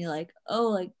asked me like, oh,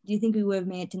 like, do you think we would have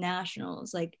made it to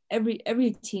nationals? Like every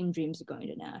team dreams of going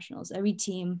to nationals. Every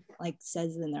team like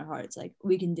says it in their hearts, like,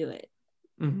 we can do it.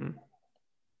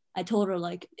 I told her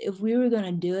like, if we were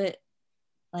gonna do it,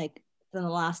 like from the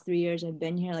last 3 years I've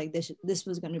been here, like this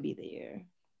was gonna be the year.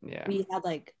 Yeah. We had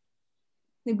like,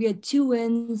 I think we had 2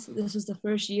 wins. This was the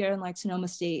first year in like Sonoma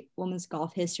State women's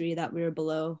golf history that we were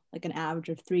below like an average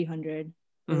of 300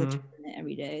 for the tournament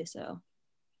every day. So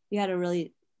we had a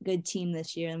really good team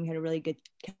this year, and we had a really good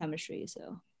chemistry.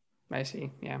 So I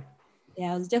see. Yeah.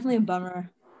 Yeah, it was definitely a bummer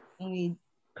when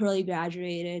Curly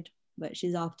graduated, but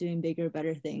she's off doing bigger,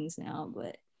 better things now.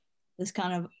 But it's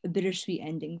kind of a bittersweet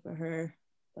ending for her.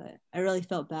 But I really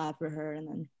felt bad for her. And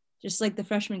then just like the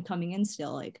freshmen coming in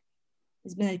still, like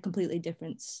it's been a completely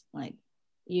different like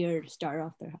year to start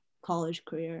off their college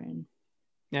career. And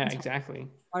yeah, exactly.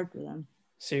 Hard for them.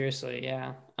 Seriously,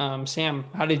 yeah. Sam,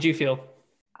 how did you feel?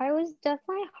 I was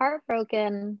definitely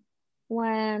heartbroken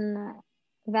when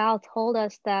Val told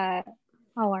us that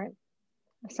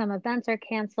some events are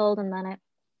canceled, and then it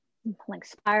like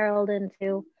spiraled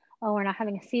into, oh, we're not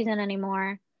having a season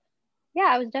anymore. Yeah,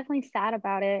 I was definitely sad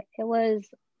about it. It was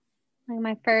like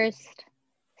my first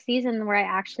season where I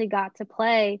actually got to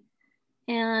play,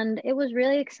 and it was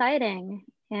really exciting.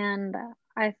 And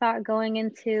I thought going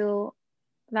into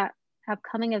that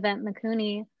upcoming event,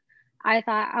 Mikuni, I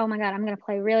thought, oh my God, I'm going to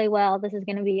play really well. This is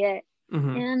going to be it.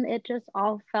 And it just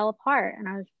all fell apart, and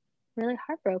I was really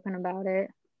heartbroken about it.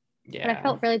 Yeah. But I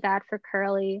felt really bad for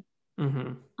Curly.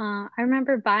 I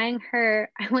remember buying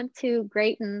her, I went to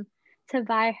Grayton to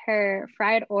buy her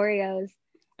fried Oreos.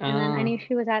 And then I knew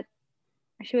she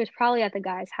was probably at the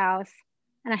guy's house.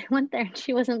 And I went there and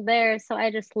she wasn't there. So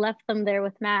I just left them there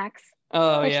with Max.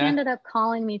 Oh, but yeah. She ended up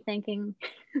calling me, thanking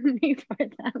me for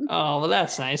them. Oh, well,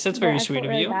 that's nice. That's very sweet of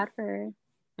really you. Bad for her.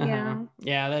 Yeah.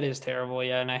 Yeah, that is terrible.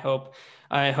 Yeah. And I hope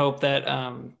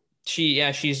that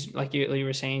she's like you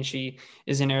were saying, she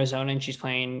is in Arizona and she's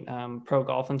playing pro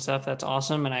golf and stuff. That's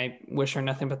awesome. And I wish her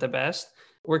nothing but the best.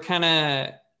 We're kind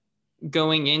of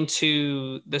going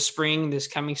into the spring this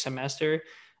coming semester.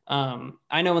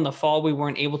 I know in the fall we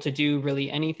weren't able to do really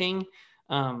anything.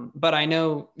 But I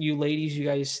know you ladies, you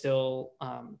guys still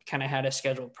kind of had a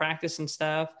scheduled practice and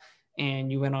stuff,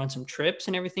 and you went on some trips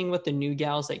and everything with the new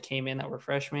gals that came in that were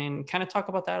freshmen. Kind of talk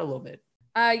about that a little bit.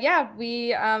 Yeah,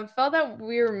 we felt that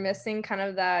we were missing kind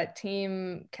of that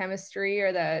team chemistry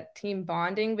or the team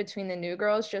bonding between the new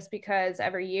girls, just because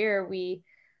every year we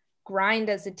grind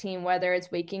as a team, whether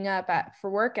it's waking up for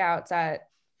workouts at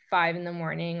 5 a.m.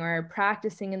 or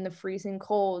practicing in the freezing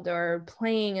cold or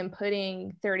playing and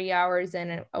putting 30 hours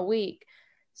in a week.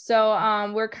 So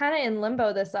we're kind of in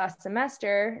limbo this last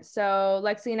semester. So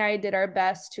Lexi and I did our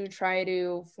best to try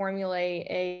to formulate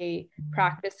a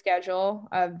practice schedule,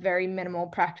 a very minimal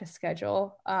practice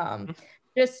schedule,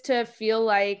 just to feel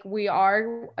like we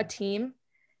are a team.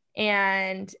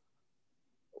 And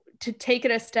to take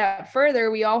it a step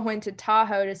further, we all went to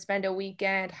Tahoe to spend a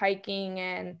weekend hiking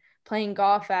and playing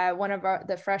golf at one of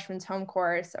the freshmen's home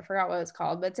course. I forgot what it's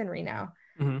called, but it's in Reno.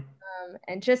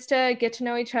 And just to get to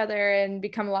know each other and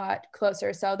become a lot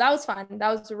closer. So that was fun. That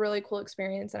was a really cool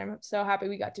experience. And I'm so happy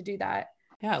we got to do that.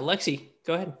 Yeah. Lexi,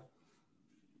 go ahead.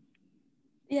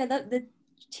 Yeah, the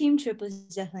team trip was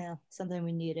definitely something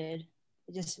we needed.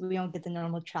 We don't get the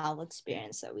normal travel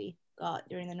experience that we got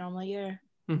during the normal year.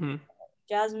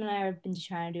 Jasmine and I have been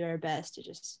trying to do our best to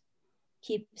just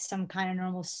keep some kind of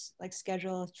normal like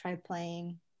schedule, try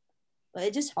playing. But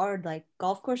it's just hard. Like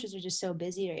golf courses are just so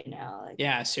busy right now. Like,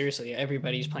 yeah, seriously,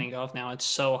 everybody's playing golf now. It's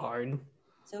so hard.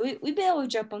 So we've been able to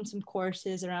jump on some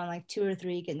courses around like 2 or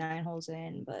 3, get 9 holes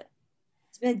in, but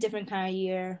it's been a different kind of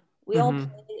year. We all played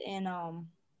in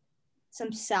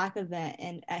some SAC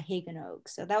event at Hagen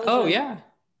Oaks. So that was Oh, really,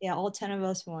 yeah. all 10 of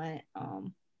us went.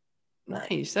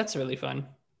 Nice. That's really fun.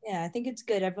 Yeah, I think it's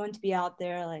good everyone to be out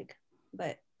there, like,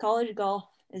 but college golf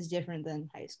is different than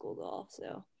high school golf.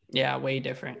 So yeah, way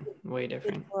different.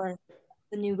 Good for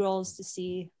the new girls to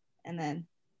see. And then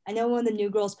I know one of the new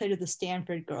girls played with the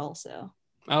Stanford girl, so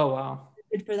oh wow,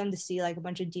 good for them to see like a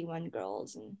bunch of D1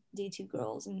 girls and D2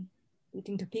 girls, and we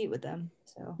can compete with them.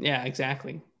 So yeah,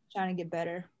 exactly. Trying to get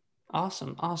better.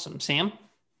 Awesome. Sam?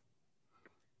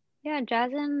 Yeah,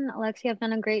 Jazz and Alexia have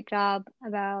done a great job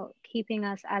about keeping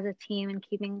us as a team and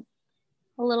keeping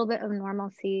a little bit of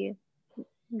normalcy.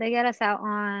 They get us out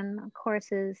on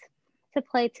courses to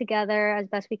play together as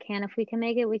best we can. If we can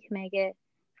make it, we can make it.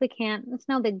 If we can't, it's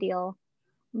no big deal.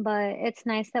 But it's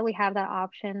nice that we have that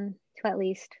option to at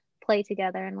least play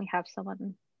together and we have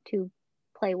someone to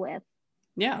play with.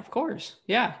 Yeah, of course.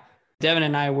 Yeah. Devin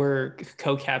and I were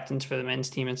co-captains for the men's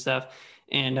team and stuff.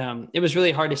 And it was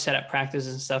really hard to set up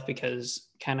practices and stuff because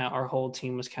kind of our whole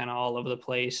team was kind of all over the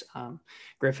place.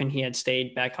 Griffin, he had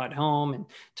stayed back at home, and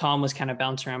Tom was kind of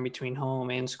bouncing around between home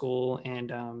and school.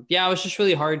 And yeah, it was just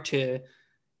really hard to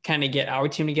kind of get our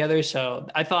team together. So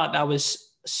I thought that was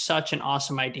such an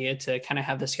awesome idea to kind of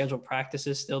have the scheduled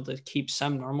practices still to keep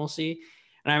some normalcy.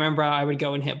 And I remember I would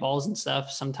go and hit balls and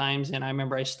stuff sometimes. And I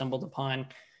remember I stumbled upon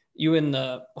you and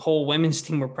the whole women's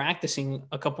team were practicing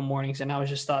a couple mornings. And I was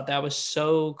just thought that was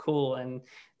so cool. And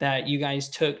that you guys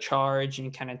took charge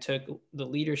and kind of took the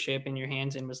leadership in your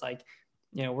hands and was like,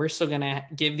 you know, we're still going to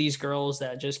give these girls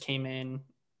that just came in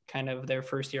kind of their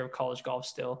first year of college golf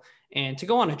still, and to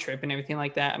go on a trip and everything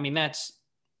like that. I mean, that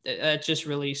just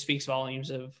really speaks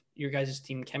volumes of your guys'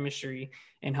 team chemistry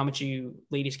and how much you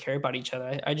ladies care about each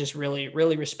other. I just really,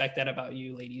 really respect that about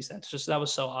you ladies. That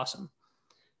was so awesome.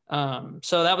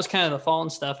 So that was kind of the fall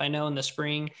and stuff. I know in the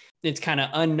spring it's kind of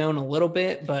unknown a little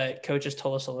bit, but coaches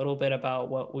told us a little bit about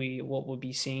what we'll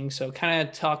be seeing. So kind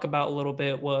of talk about a little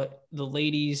bit what the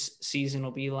ladies season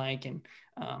will be like, and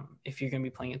if you're going to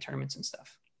be playing in tournaments and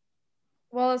stuff.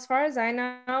 Well, as far as I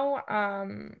know,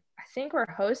 I think we're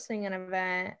hosting an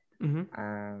event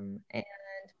and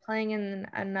playing in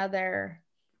another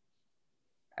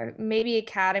maybe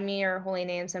Academy or Holy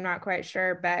Names. I'm not quite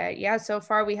sure, but yeah, so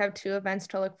far we have 2 events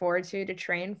to look forward to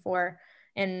train for.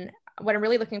 And what I'm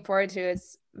really looking forward to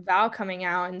is Val coming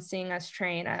out and seeing us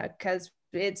train, because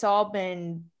it's all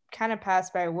been kind of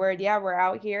passed by word. Yeah, we're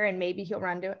out here and maybe he'll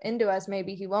run into us,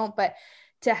 maybe he won't, but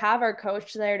to have our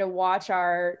coach there to watch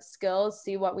our skills,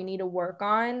 see what we need to work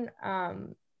on,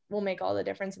 will make all the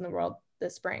difference in the world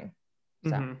this spring.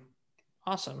 So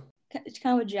Awesome. It's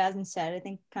kind of what Jasmine said. I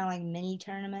think kind of like mini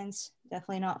tournaments,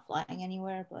 definitely not flying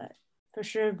anywhere, but for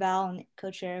sure Val and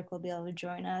Coach Eric will be able to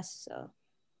join us. So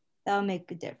that'll make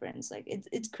a difference. Like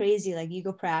it's crazy. Like you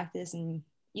go practice and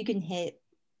you can hit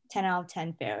 10 out of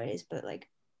 10 fairways, but like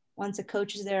once a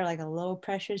coach is there, like a low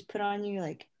pressure is put on you,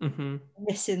 like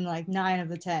missing like 9 of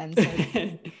the 10. So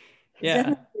yeah,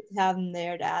 definitely good to have them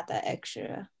there to add that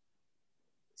extra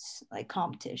like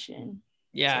competition.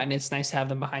 Yeah, and it's nice to have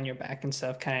them behind your back and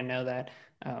stuff, kind of know that.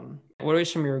 What are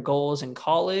some of your goals in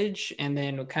college? And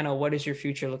then kind of what does your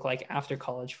future look like after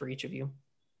college for each of you?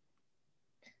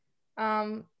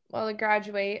 Well, to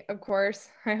graduate, of course.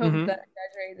 I hope that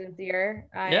I graduate this year.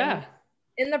 I'm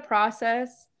in the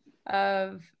process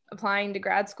of applying to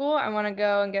grad school. I want to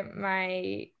go and get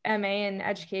my MA in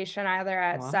education either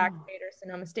at Sac State or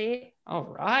Sonoma State. All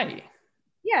right.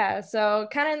 Yeah, so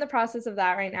kind of in the process of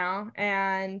that right now.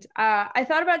 And I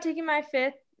thought about taking my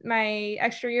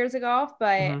extra years of golf, but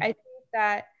I think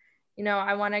that, you know,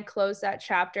 I want to close that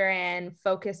chapter and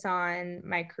focus on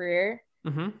my career.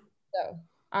 So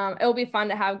it'll be fun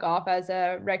to have golf as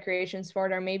a recreation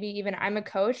sport, or maybe even I'm a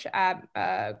coach at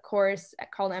a course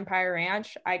called Empire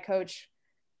Ranch. I coach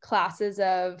classes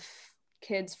of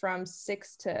kids from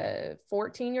 6 to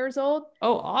 14 years old.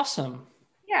 Oh, awesome.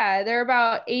 Yeah, they're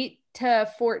about 8 to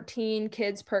 14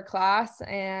 kids per class,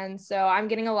 and so I'm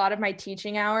getting a lot of my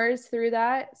teaching hours through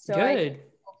that. So I can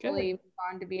hopefully move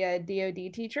on to be a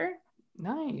DoD teacher.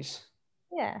 Nice.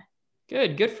 Yeah.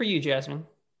 Good for you, Jasmine.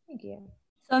 Thank you.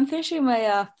 So I'm finishing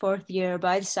my 4th year, but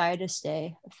I decided to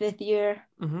stay a 5th year.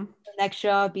 The next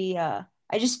year I'll be I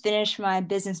just finished my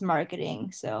business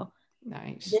marketing, so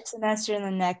nice. This semester and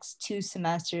the next 2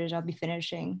 semesters I'll be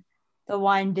finishing the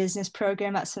wine business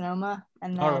program at Sonoma,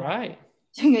 and then all right,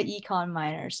 doing an econ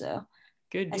minor. So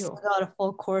good deal. I still got a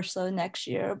full course load next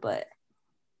year, but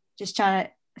just trying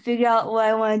to figure out what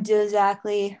I want to do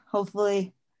exactly.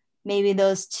 Hopefully maybe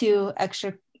those 2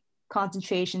 extra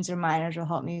concentrations or minors will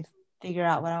help me figure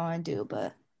out what I want to do.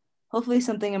 But hopefully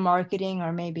something in marketing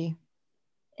or maybe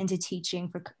into teaching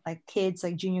for like kids,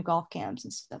 like junior golf camps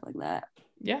and stuff like that.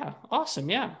 Yeah. Awesome.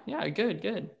 Yeah. Yeah.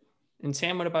 Good. And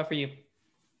Sam, what about for you?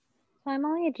 So I'm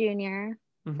only a junior,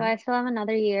 Mhm. so I still have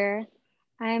another year.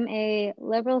 I'm a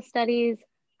liberal studies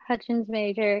Hutchins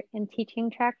major in teaching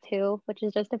track 2, which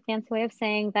is just a fancy way of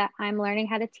saying that I'm learning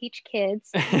how to teach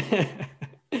kids.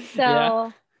 So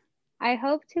Yeah. I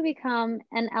hope to become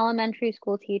an elementary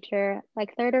school teacher,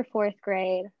 like 3rd or 4th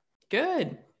grade.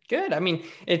 Good. I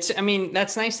mean,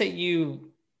 that's nice that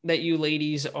you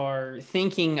ladies are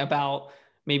thinking about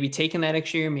maybe taking that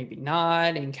extra year, maybe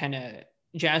not, and kind of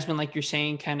Jasmine, like you're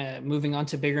saying, kind of moving on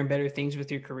to bigger and better things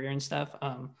with your career and stuff.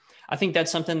 I think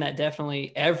that's something that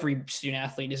definitely every student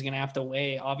athlete is going to have to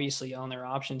weigh, obviously, on their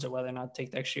options of whether or not to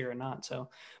take the extra year or not. So,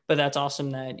 but that's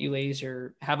awesome that you ladies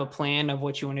have a plan of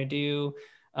what you want to do,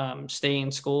 stay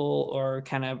in school or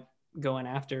kind of going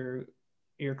after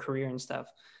your career and stuff.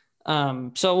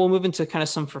 So we'll move into kind of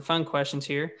some for fun questions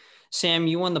here. Sam,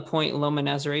 you won the Point Loma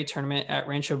Nazare tournament at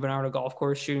Rancho Bernardo Golf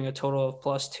Course, shooting a total of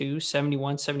 +2,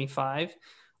 71, 75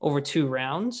 over 2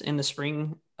 rounds in the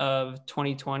spring of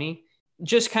 2020.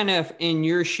 Just kind of in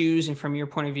your shoes and from your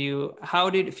point of view, how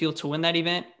did it feel to win that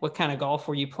event? What kind of golf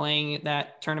were you playing at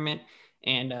that tournament?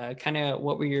 And kind of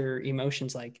what were your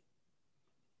emotions like?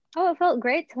 Oh, it felt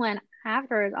great to win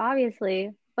afterwards,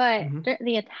 obviously, but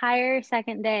the entire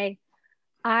second day,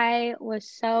 I was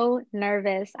so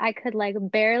nervous. I could like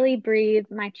barely breathe.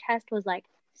 My chest was like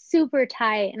super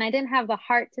tight, and I didn't have the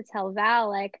heart to tell Val,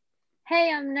 like,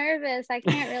 hey, I'm nervous. I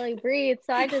can't really breathe.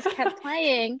 So I just kept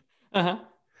playing. Uh-huh.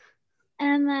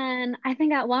 And then I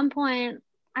think at one point,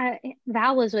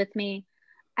 Val was with me.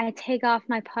 I take off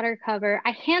my putter cover.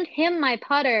 I hand him my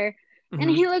putter,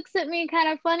 and he looks at me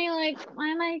kind of funny, like, why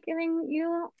am I giving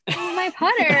you my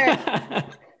putter?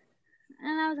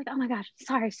 And I was like, oh my gosh,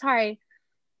 sorry.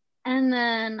 And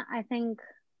then I think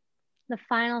the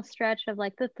final stretch of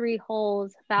like the 3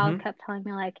 holes, Val kept telling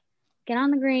me, like, get on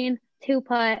the green, 2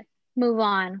 putt, move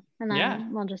on. And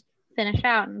then we'll just finish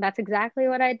out. And that's exactly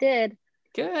what I did.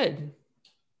 Good.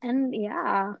 And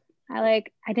yeah, I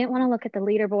didn't want to look at the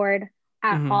leaderboard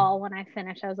at all when I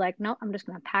finished. I was like, nope, I'm just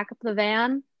going to pack up the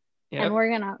van and we're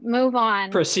going to move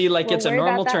on. Proceed like it's a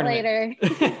normal tournament.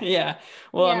 Later. Yeah.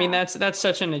 Well, I mean, that's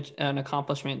such an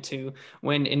accomplishment to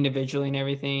win individually and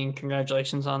everything.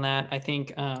 Congratulations on that. I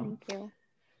think Thank you.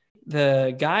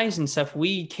 The guys and stuff,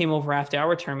 we came over after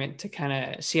our tournament to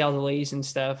kind of see how the ladies and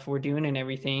stuff were doing and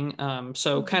everything.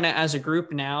 So kind of as a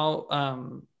group now,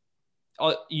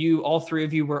 all 3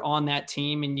 of you were on that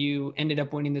team and you ended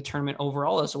up winning the tournament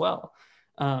overall as well.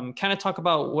 Kind of talk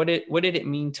about what did it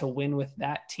mean to win with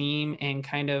that team and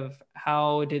kind of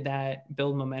how did that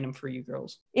build momentum for you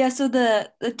girls? Yeah, so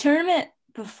the tournament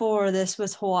before this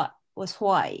was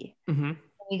Hawaii.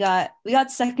 We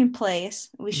got second place.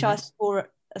 We shot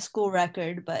a school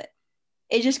record, but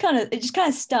it just kind of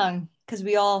stung because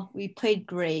we played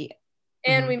great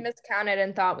and we miscounted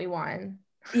and thought we won.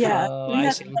 Yeah, we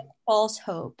had false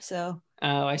hope. So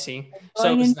I see.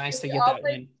 So it was nice to get that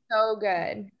win. So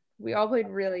good. We all played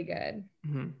really good.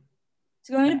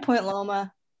 So going to Point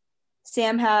Loma,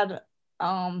 Sam had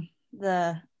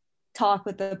the talk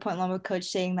with the Point Loma coach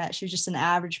saying that she was just an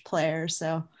average player.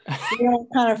 So we all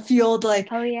kind of fueled like,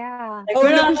 oh yeah, like,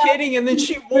 we're not kidding. And then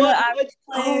she won.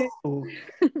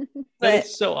 That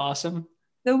is so awesome.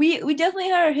 So we definitely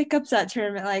had our hiccups that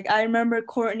tournament. Like I remember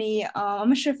Courtney, I'm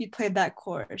not sure if you played that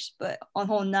course, but on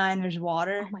hole 9 there's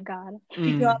water. Oh my god.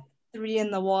 She got 3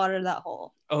 in the water that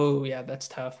hole. Oh yeah, that's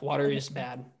tough. Water is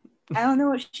bad. I don't know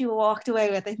what she walked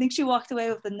away with. I think she walked away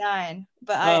with a 9,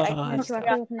 but I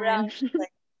around,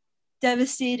 like,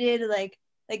 devastated. Like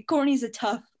Courtney's a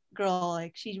tough girl.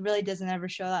 Like she really doesn't ever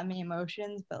show that many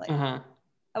emotions. But like I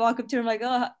walk up to her, I'm like,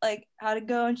 oh, like how'd it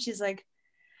go? And she's like,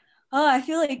 oh, I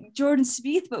feel like Jordan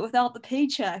Spieth, but without the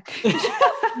paycheck.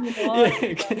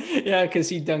 Yeah, because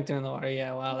he dunked her in the water.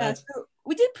 Yeah, wow. Yeah, so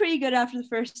we did pretty good after the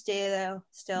first day, though,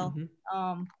 still.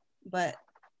 But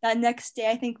that next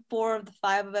day, I think 4 of the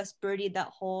 5 of us birdied that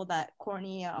hole that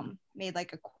Courtney made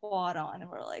like a quad on, and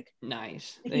we're like,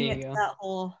 nice. There you go. That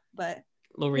hole, but a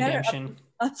little redemption.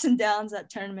 Ups and downs that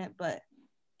tournament, but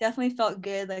definitely felt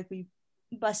good. Like we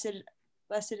busted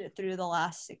it through the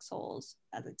last 6 holes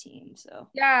as a team. So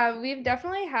yeah, we've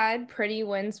definitely had pretty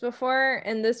wins before,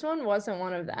 and this one wasn't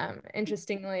one of them,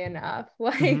 interestingly enough.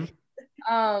 Like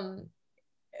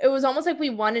it was almost like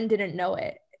we won and didn't know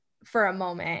it for a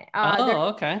moment.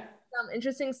 Okay. Some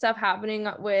interesting stuff happening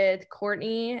with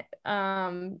Courtney,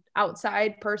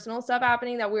 outside personal stuff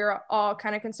happening that we were all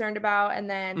kind of concerned about, and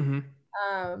then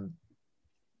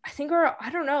I think I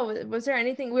don't know, was there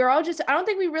anything? We were all just, I don't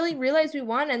think we really realized we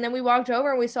won. And then we walked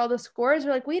over and we saw the scores.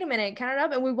 We're like, wait a minute, count it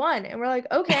up, and we won. And we're like,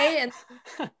 okay. And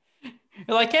you're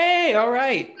like, hey, all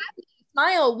right.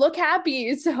 Smile, look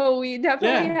happy. So we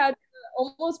definitely had to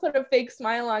almost put a fake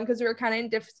smile on because we were kind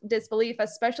of in disbelief,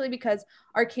 especially because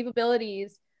our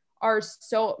capabilities are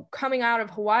so coming out of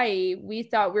Hawaii. We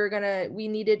thought we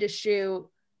needed to shoot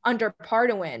under par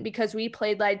to win because we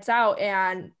played lights out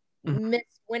and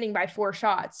missed winning by 4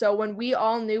 shots. So when we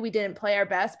all knew we didn't play our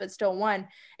best but still won,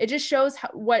 it just shows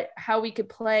how we could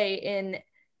play in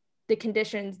the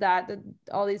conditions that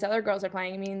all these other girls are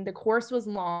playing. I mean, the course was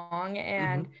long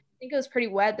and I think it was pretty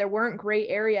wet. There weren't great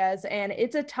areas, and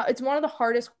it's one of the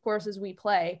hardest courses we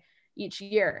play each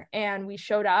year. And we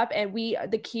showed up, and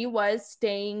the key was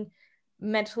staying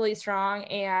mentally strong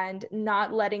and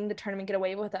not letting the tournament get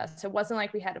away with us. It wasn't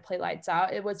like we had to play lights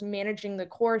out. It was managing the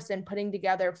course and putting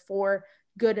together 4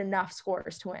 good enough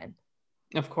scores to win.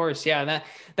 Of course. Yeah.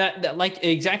 That like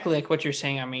exactly like what you're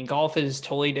saying. I mean, golf is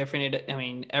totally different. I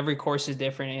mean, every course is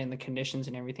different in the conditions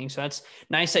and everything. So that's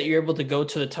nice that you're able to go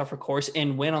to the tougher course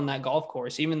and win on that golf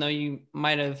course, even though you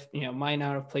might not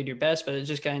have played your best, but it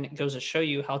just kind of goes to show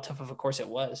you how tough of a course it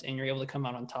was. And you're able to come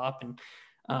out on top. And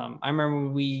I remember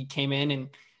when we came in and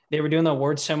they were doing the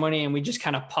award ceremony and we just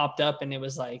kind of popped up, and it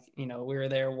was like, we were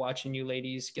there watching you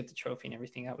ladies get the trophy and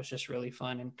everything. That was just really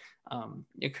fun.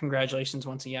 And congratulations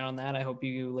once again on that. I hope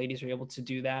you ladies are able to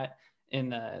do that in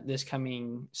this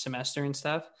coming semester and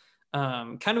stuff.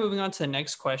 Kind of moving on to the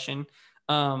next question.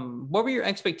 What were your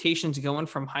expectations going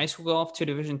from high school golf to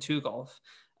Division II golf?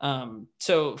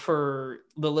 So for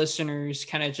the listeners,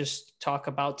 kind of just talk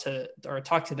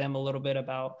to them a little bit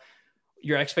about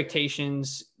your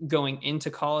expectations going into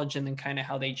college and then kind of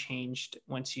how they changed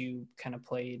once you kind of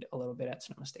played a little bit at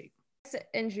Sonoma State.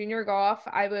 In junior golf,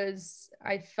 I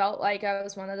felt like I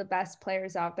was one of the best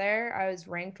players out there. I was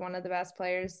ranked one of the best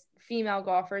female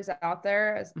golfers out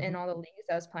there in all the leagues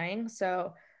I was playing.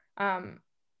 So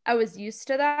I was used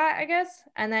to that, I guess.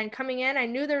 And then coming in, I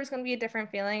knew there was going to be a different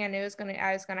feeling. I knew I was going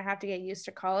to have to get used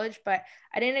to college, but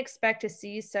I didn't expect to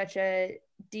see such a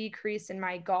decrease in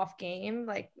my golf game,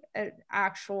 like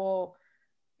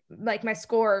my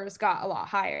scores got a lot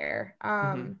higher.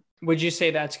 Would you say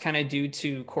that's kind of due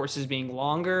to courses being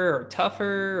longer or tougher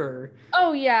or?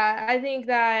 Oh yeah, I think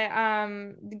that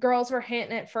the girls were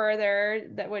hitting it further,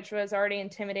 which was already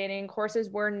intimidating. Courses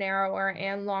were narrower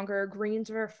and longer. Greens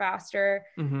were faster.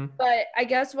 But I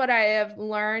guess what I have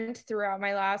learned throughout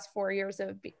my last 4 years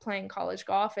of playing college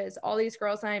golf is all these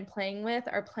girls that I'm playing with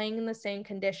are playing in the same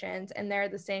conditions, and they're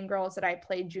the same girls that I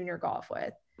played junior golf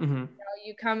with.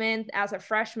 You come in as a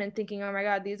freshman thinking, oh my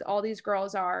God, all these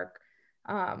girls are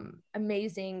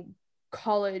amazing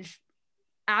college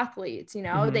athletes, they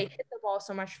hit the ball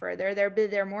so much further,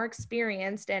 they're more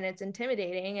experienced, and it's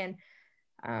intimidating.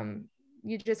 And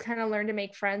you just kind of learn to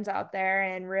make friends out there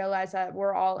and realize that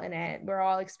we're all in it, we're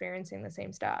all experiencing the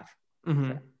same stuff.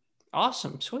 So.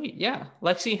 Awesome. Sweet. Yeah.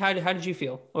 Lexi, how did you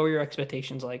feel? What were your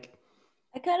expectations like?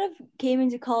 I kind of came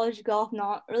into college golf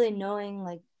not really knowing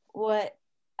like what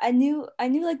I knew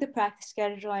like the practice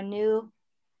schedule. I knew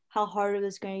how hard it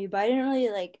was going to be, but I didn't really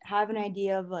like have an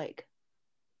idea of like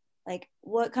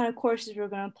what kind of courses we're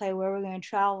going to play, where we're going to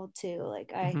travel to.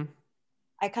 Like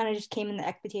I kind of just came in the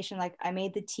expectation, like I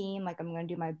made the team, like I'm going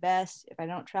to do my best. If I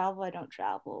don't travel, I don't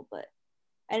travel, but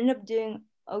I ended up doing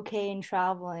okay in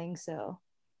traveling. So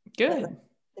good. Like,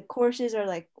 the courses are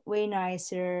like way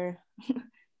nicer.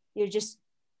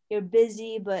 You're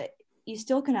busy, but you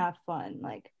still can have fun.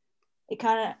 Like it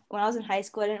kind of, when I was in high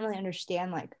school, I didn't really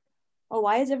understand like, oh,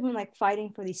 why is everyone like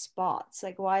fighting for these spots?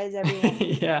 Like, why is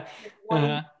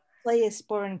everyone play a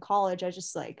sport in college? I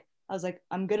was like,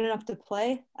 I'm good enough to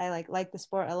play. I like the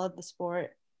sport. I love the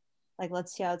sport. Like,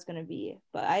 let's see how it's gonna be.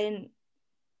 But I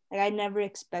never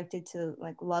expected to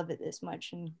like love it this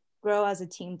much and grow as a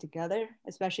team together,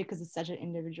 especially because it's such an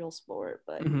individual sport.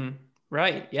 But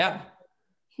right, yeah,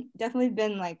 definitely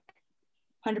been like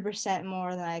 100%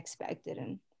 more than I expected,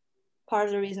 and part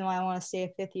of the reason why I want to stay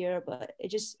a 5th year. But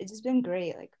it's just been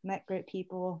great. Like met great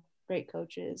people, great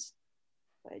coaches,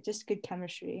 but just good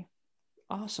chemistry.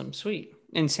 Awesome, sweet.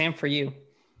 And Sam, for you?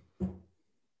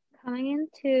 Coming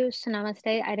into Sonoma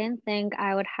State, I didn't think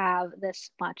I would have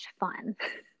this much fun.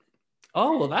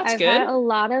 Oh, well, that's good. I've had a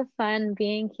lot of fun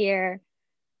being here,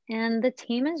 and the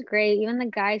team is great. Even the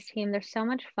guys' team, they're so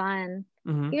much fun.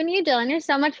 Even you, Dylan, you're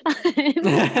so much fun.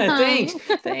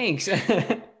 Thanks.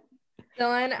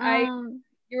 Dylan,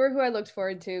 you were who I looked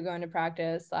forward to going to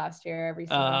practice last year every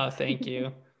single thank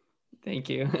you.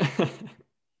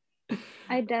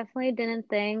 I definitely didn't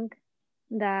think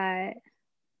that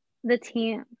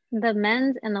the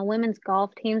men's and the women's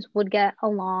golf teams would get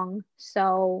along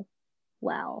so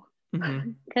well.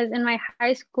 Mm-hmm. Because in my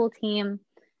high school team,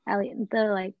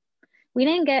 we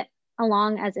didn't get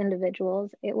along as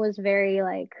individuals. It was very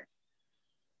like,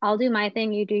 I'll do my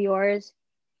thing, you do yours.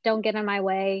 Don't get in my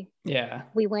way. Yeah.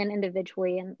 We win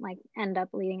individually and like end up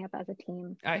leading up as a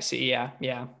team. I see. Yeah.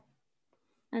 Yeah.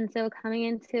 And so coming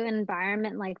into an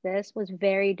environment like this was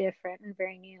very different and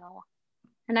very new.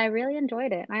 And I really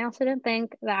enjoyed it. And I also didn't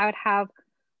think that I would have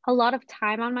a lot of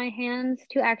time on my hands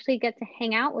to actually get to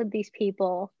hang out with these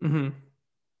people. Mm-hmm.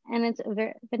 And it's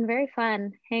been very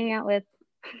fun hanging out with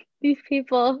these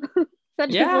people,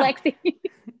 such Yeah. as Lexi.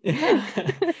 Yeah.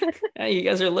 Yeah, you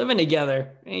guys are living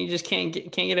together and you just can't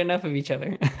get enough of each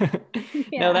other.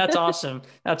 Yeah. No, that's awesome.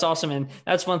 That's awesome. And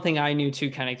that's one thing I knew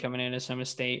too, kind of coming into Sonoma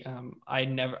State. I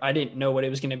didn't know what it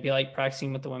was going to be like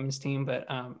practicing with the women's team, but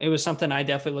it was something I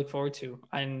definitely look forward to.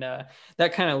 And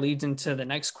that kind of leads into the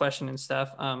next question and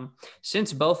stuff.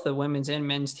 Since both the women's and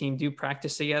men's team do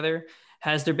practice together,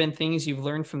 has there been things you've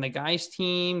learned from the guys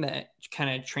team that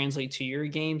kind of translate to your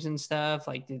games and stuff?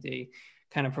 Like, did they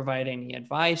kind of provide any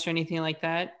advice or anything like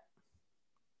that?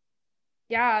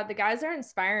 Yeah, the guys are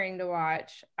inspiring to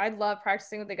watch. I love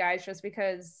practicing with the guys just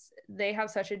because they have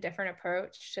such a different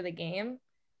approach to the game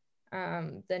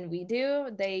than we do.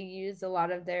 They use a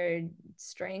lot of their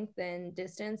strength and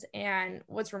distance. And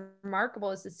what's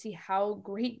remarkable is to see how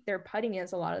great their putting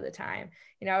is a lot of the time.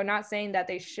 You know, not saying that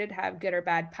they should have good or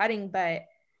bad putting, but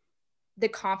the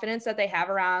confidence that they have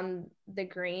around the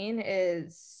green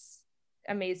is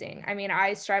amazing. I mean,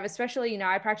 I strive, especially, you know,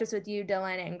 I practice with you,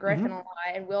 Dylan, and Griffin a lot,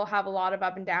 and we'll have a lot of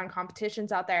up and down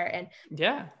competitions out there. And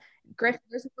yeah, Griffin,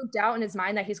 there's no doubt in his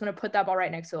mind that he's going to put that ball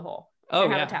right next to the hole. Oh,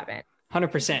 and have yeah. it tap in.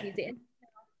 100%.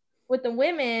 With the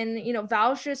women, you know,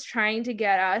 Val's just trying to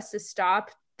get us to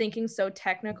stop thinking so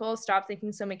technical, stop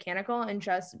thinking so mechanical, and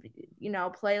just, you know,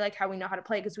 play like how we know how to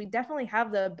play, because we definitely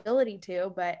have the ability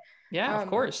to, but yeah, of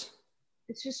course.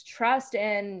 It's just trust.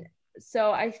 And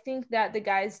so I think that the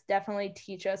guys definitely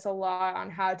teach us a lot on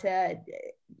how to,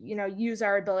 you know, use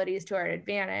our abilities to our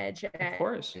advantage. And, of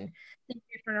course. And think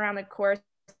different around the course.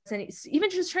 And even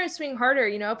just trying to swing harder,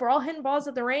 you know, if we're all hitting balls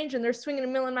at the range and they're swinging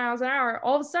 1,000,000 miles an hour,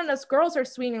 all of a sudden us girls are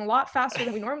swinging a lot faster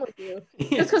than we normally do,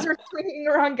 just because we're swinging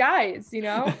around guys, you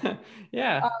know?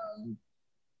 Yeah.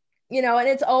 You know, and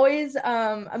it's always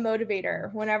a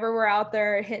motivator. Whenever we're out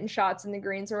there hitting shots in the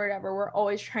greens or whatever, we're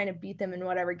always trying to beat them in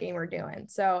whatever game we're doing.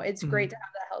 So it's great to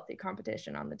have that healthy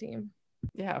competition on the team.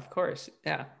 Yeah, of course.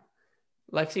 Yeah.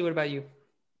 Lexi, what about you?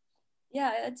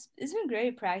 Yeah, it's been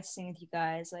great practicing with you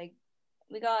guys. Like,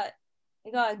 we got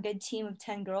a good team of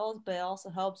 10 girls, but it also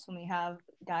helps when we have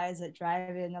guys that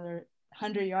drive it another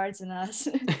 100 yards than us,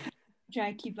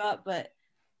 trying to keep up. But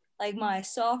like my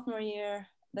sophomore year,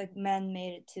 the men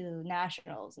made it to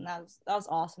nationals, and that was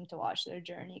awesome to watch their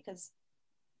journey, because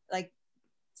like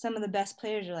some of the best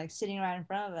players are like sitting right in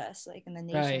front of us, like in the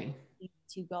nation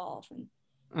to golf.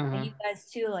 And you guys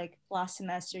too, like last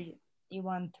semester you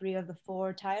won 3 of the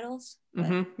 4 titles.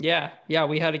 Yeah,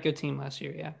 we had a good team last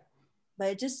year. Yeah, but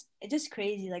it just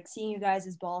crazy, like seeing you guys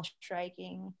as ball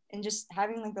striking and just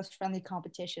having like those friendly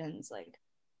competitions. Like,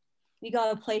 we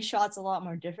got to play shots a lot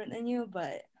more different than you,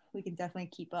 but we can definitely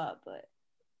keep up. But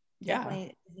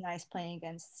definitely it's nice playing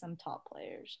against some top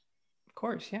players. Of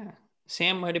course, yeah.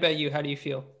 Sam, what about you? How do you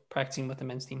feel practicing with the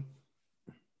men's team?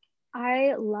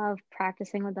 I love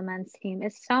practicing with the men's team.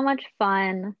 It's so much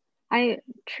fun. I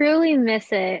truly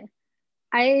miss it.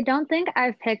 I don't think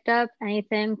I've picked up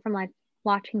anything from like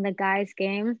watching the guys'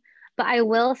 games, but I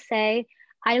will say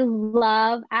I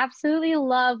absolutely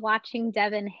love watching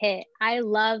Devin hit. I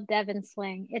love Devin's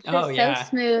swing. It's just so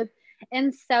smooth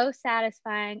and so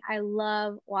satisfying. I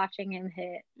love watching him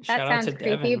hit. That sounds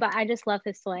creepy, Devin. But I just love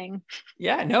his swing.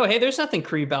 Yeah, no, hey, there's nothing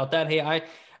creepy about that. Hey,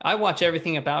 I watch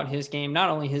everything about his game, not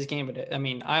only his game, but I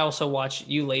mean, I also watch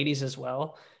you ladies as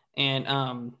well. And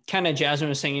kind of Jasmine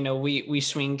was saying, you know, we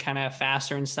swing kind of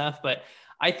faster and stuff, but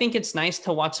I think it's nice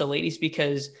to watch the ladies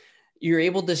because you're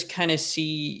able to kind of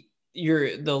see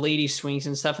the ladies swings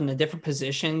and stuff in the different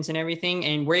positions and everything.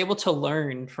 And we're able to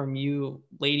learn from you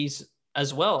ladies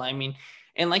as well. I mean,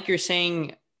 and like you're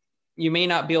saying, you may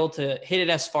not be able to hit it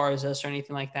as far as us or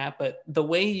anything like that, but the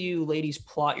way you ladies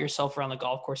plot yourself around the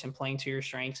golf course and playing to your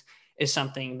strengths is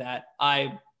something that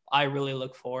I really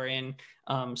look for. And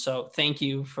so thank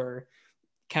you for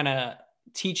kind of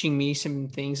teaching me some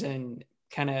things and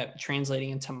kind of translating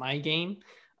into my game.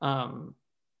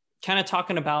 Kind of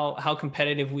talking about how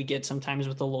competitive we get sometimes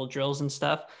with the little drills and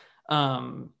stuff.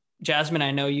 Jasmine,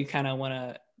 I know you kind of want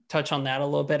to touch on that a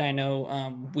little bit. I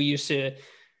know we used to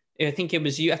I think it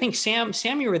was you. I think Sam,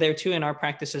 you were there too in our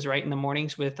practices, right? In the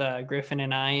mornings with Griffin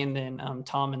and I, and then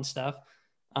Tom and stuff.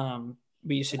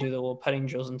 We used to do the little putting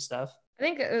drills and stuff. I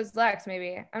think it was Lex,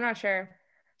 maybe. I'm not sure.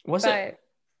 Was it?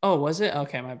 Oh, was it?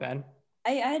 Okay, my bad.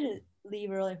 I had to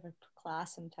leave early for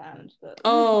class sometimes, but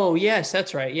oh yes,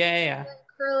 that's right. Yeah.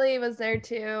 Curly was there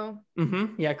too.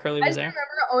 Yeah, Curly I was just there. remember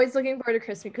always looking forward to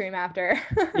Krispy Kreme after.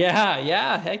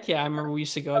 yeah, heck yeah. I remember we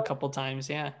used to go a couple times.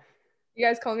 Yeah. You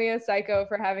guys called me a psycho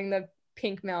for having the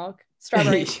pink milk,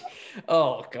 strawberry.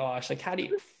 oh gosh, like how do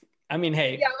you? I mean,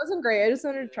 hey. Yeah, it wasn't great. I just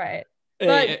wanted to try it.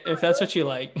 Hey, if that's what you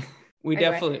like, we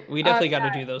anyway, definitely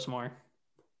got to do those more.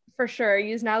 For sure.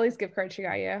 Use Natalie's gift card she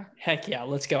got you. Heck yeah,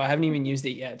 let's go. I haven't even used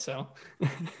it yet, so. Save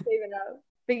it up.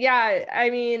 But yeah, I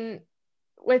mean,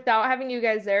 without having you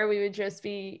guys there, we would just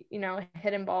be,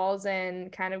 hitting balls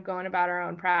and kind of going about our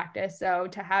own practice. So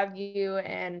to have you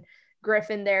and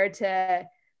Griffin there to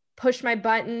push my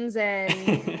buttons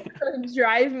and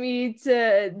drive me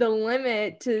to the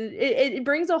limit, it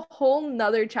brings a whole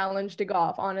nother challenge to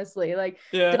golf, honestly. Like,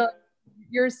 yeah.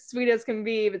 You're sweet as can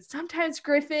be, but sometimes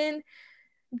Griffin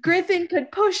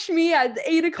could push me at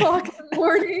 8 o'clock in the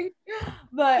morning.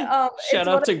 But shout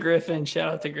out to Griffin. Shout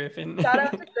out to Griffin.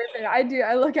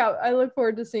 I look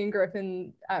forward to seeing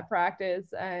Griffin at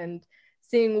practice and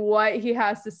seeing what he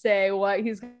has to say, what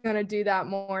he's gonna do that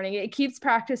morning. It keeps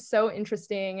practice so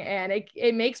interesting, and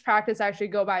it makes practice actually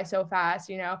go by so fast.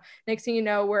 Next thing you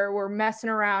know, we're messing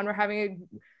around, we're having a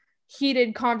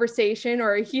heated conversation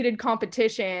or a heated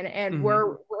competition, and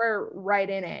we're right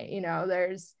in it.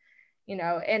 There's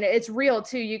and it's real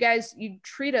too. You guys, you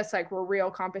treat us like we're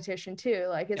real competition too.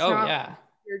 Like it's not like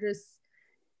you're just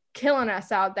killing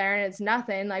us out there and it's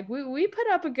nothing. Like we put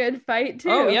up a good fight too.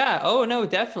 Oh yeah. Oh no,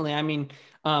 definitely. I mean,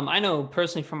 I know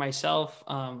personally for myself,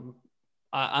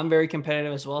 I'm very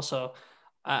competitive as well. So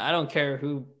I don't care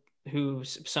who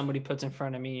somebody puts in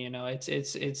front of me.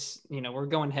 It's we're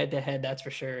going head to head, that's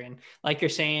for sure. And like you're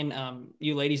saying,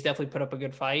 you ladies definitely put up a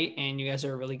good fight, and you guys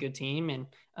are a really good team, and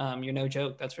you're no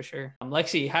joke, that's for sure.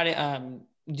 Lexi, how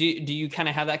do you kind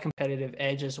of have that competitive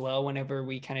edge as well whenever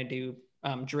we kind of do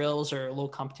drills or little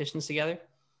competitions together?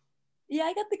 Yeah,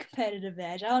 I got the competitive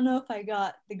edge. I don't know if I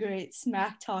got the great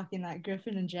smack talking that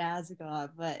Griffin and Jazz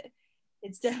got, but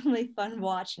it's definitely fun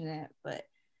watching it. But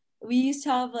we used to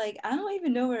have I don't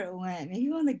even know where it went. Maybe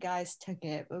one of the guys took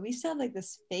it, but we used to have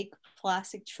this fake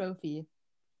plastic trophy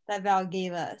that Val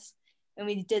gave us. And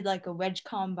we did a wedge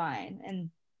combine. And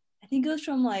I think it was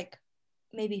from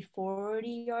maybe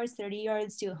 40 yards, 30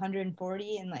 yards to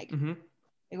 140. And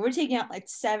we're taking out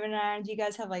 7 irons. You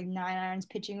guys have 9 irons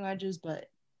pitching wedges, but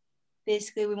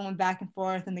basically we went back and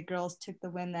forth and the girls took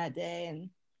the win that day. And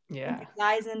the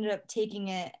guys ended up taking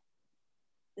it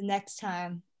the next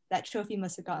time. That trophy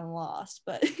must have gotten lost,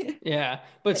 but yeah,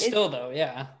 but still though,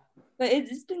 yeah. But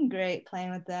it's been great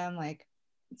playing with them.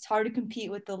 It's hard to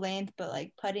compete with the length, but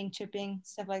putting, chipping,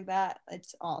 stuff like that,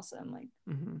 it's awesome.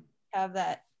 Have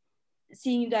that,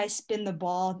 seeing you guys spin the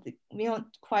ball. We don't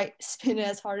quite spin it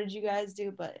as hard as you guys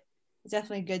do, but it's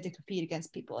definitely good to compete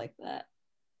against people like that.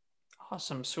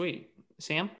 Awesome, sweet.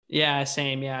 Sam? Yeah,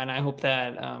 same. Yeah, and I hope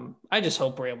that I just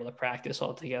hope we're able to practice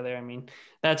all together. I mean,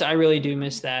 I really do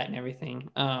miss that and everything.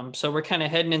 So we're kind of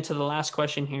heading into the last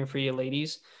question here for you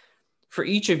ladies. For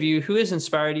each of you, who has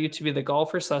inspired you to be the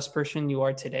golfer/person you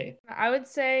are today? I would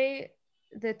say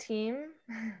the team.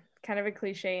 Kind of a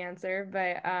cliche answer,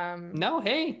 but no,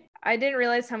 hey. I didn't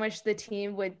realize how much the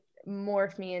team would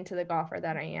morph me into the golfer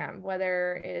that I am,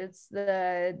 whether it's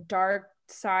the dark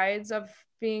sides of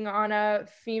being on a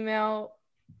female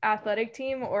athletic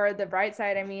team or the bright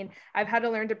side. I mean, I've had to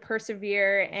learn to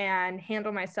persevere and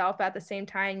handle myself at the same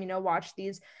time, watch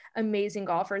these amazing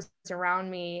golfers around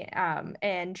me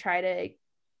and try to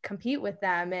compete with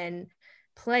them and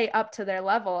play up to their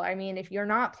level. I mean, if you're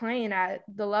not playing at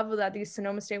the level that these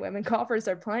Sonoma State women golfers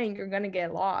are playing, you're going to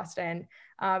get lost. And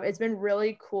it's been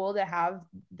really cool to have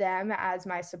them as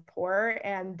my support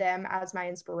and them as my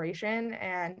inspiration.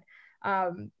 And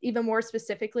even more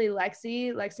specifically,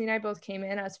 Lexi and I both came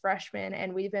in as freshmen,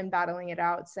 and we've been battling it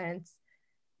out since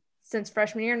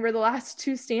freshman year, and we're the last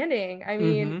two standing. I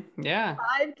mean,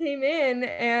 5 came in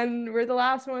and we're the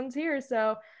last ones here.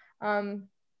 So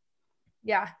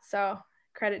so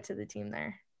credit to the team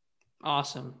there.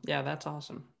 Awesome. Yeah, that's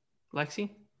awesome.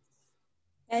 Lexi?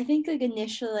 I think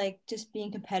initially just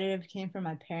being competitive came from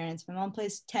my parents. My mom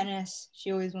plays tennis.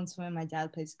 She always wants to win. My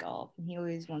dad plays golf, and he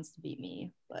always wants to beat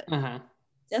me. But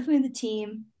definitely the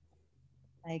team.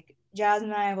 Jazz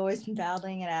and I have always been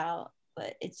battling it out,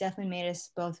 but it's definitely made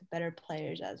us both better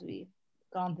players as we've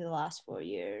gone through the last 4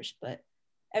 years. But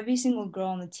every single girl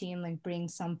on the team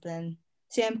brings something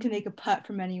Sam can make a putt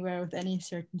from anywhere with any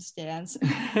circumstance.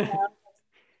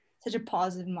 Such a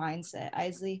positive mindset.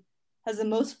 Isley has the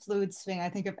most fluid swing I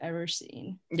think I've ever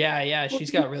seen. Yeah,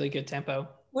 she's got really good tempo.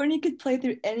 Courtney could play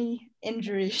through any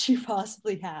injury she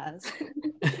possibly has.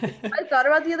 I thought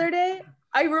about the other day.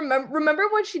 I remember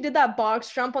when she did that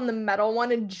box jump on the metal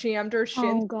one and jammed her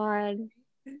shin. Oh God.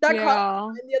 That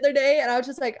crossed the other day, and I was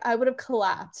just like, I would have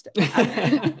collapsed.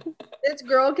 This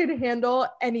girl could handle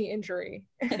any injury.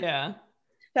 Yeah.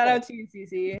 Shout out to you,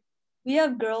 Cece. We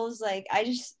have girls like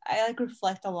I like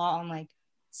reflect a lot on like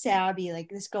Sabby. Like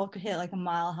this girl could hit like a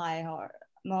mile high. And I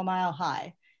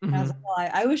was like, well,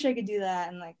 I wish I could do that.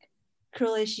 And like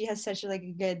Curly, she has such like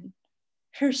a good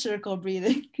her circle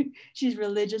breathing. She's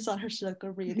religious on her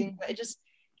circle breathing. But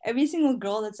every single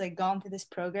girl that's like gone through this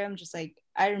program, just like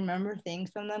I remember things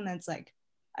from them, and it's like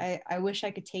I wish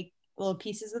I could take little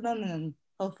pieces of them, and then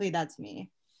hopefully that's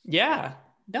me. Yeah.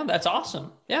 No, that's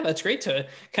awesome. Yeah, that's great to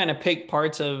kind of pick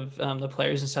parts of the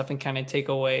players and stuff and kind of take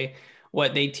away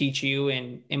what they teach you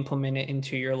and implement it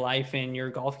into your life and your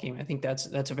golf game. I think that's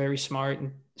a very smart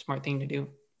thing to do.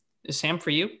 Sam, for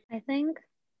you? I think,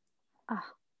 this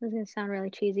is going to sound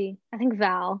really cheesy. I think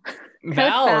Val.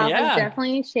 Val, yeah. has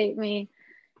definitely shaped me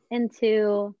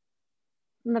into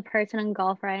the person and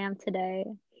golfer I am today.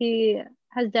 He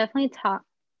has definitely taught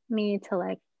me to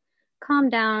like calm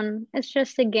down. It's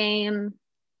just a game.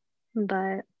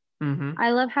 But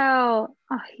I love how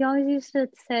he always used to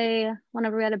say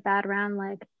whenever we had a bad round,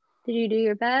 like, did you do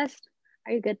your best?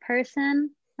 Are you a good person?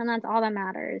 And that's all that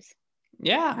matters.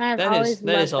 Yeah, that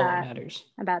is all that matters.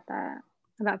 About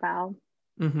Val.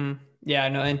 Yeah,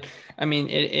 no, and I mean,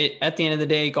 it at the end of the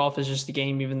day, golf is just a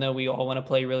game, even though we all want to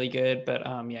play really good. But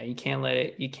yeah, you can't let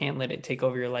it take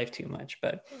over your life too much.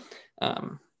 But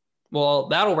well,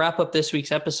 that'll wrap up this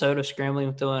week's episode of Scrambling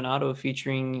with Dylan Otto,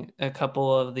 featuring a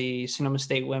couple of the Sonoma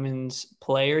State women's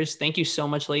players. Thank you so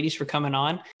much, ladies, for coming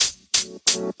on.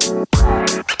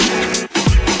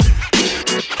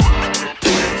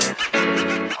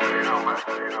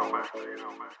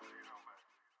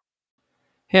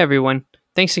 Hey, everyone.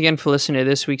 Thanks again for listening to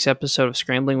this week's episode of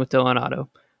Scrambling with Dylan Otto.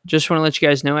 Just want to let you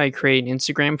guys know I create an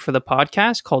Instagram for the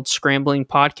podcast called Scrambling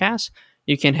Podcast.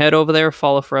 You can head over there,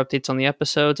 follow for updates on the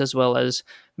episodes, as well as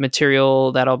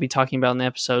material that I'll be talking about in the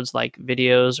episodes, like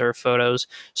videos or photos.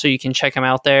 So you can check them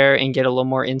out there and get a little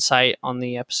more insight on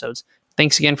the episodes.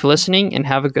 Thanks again for listening, and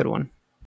have a good one.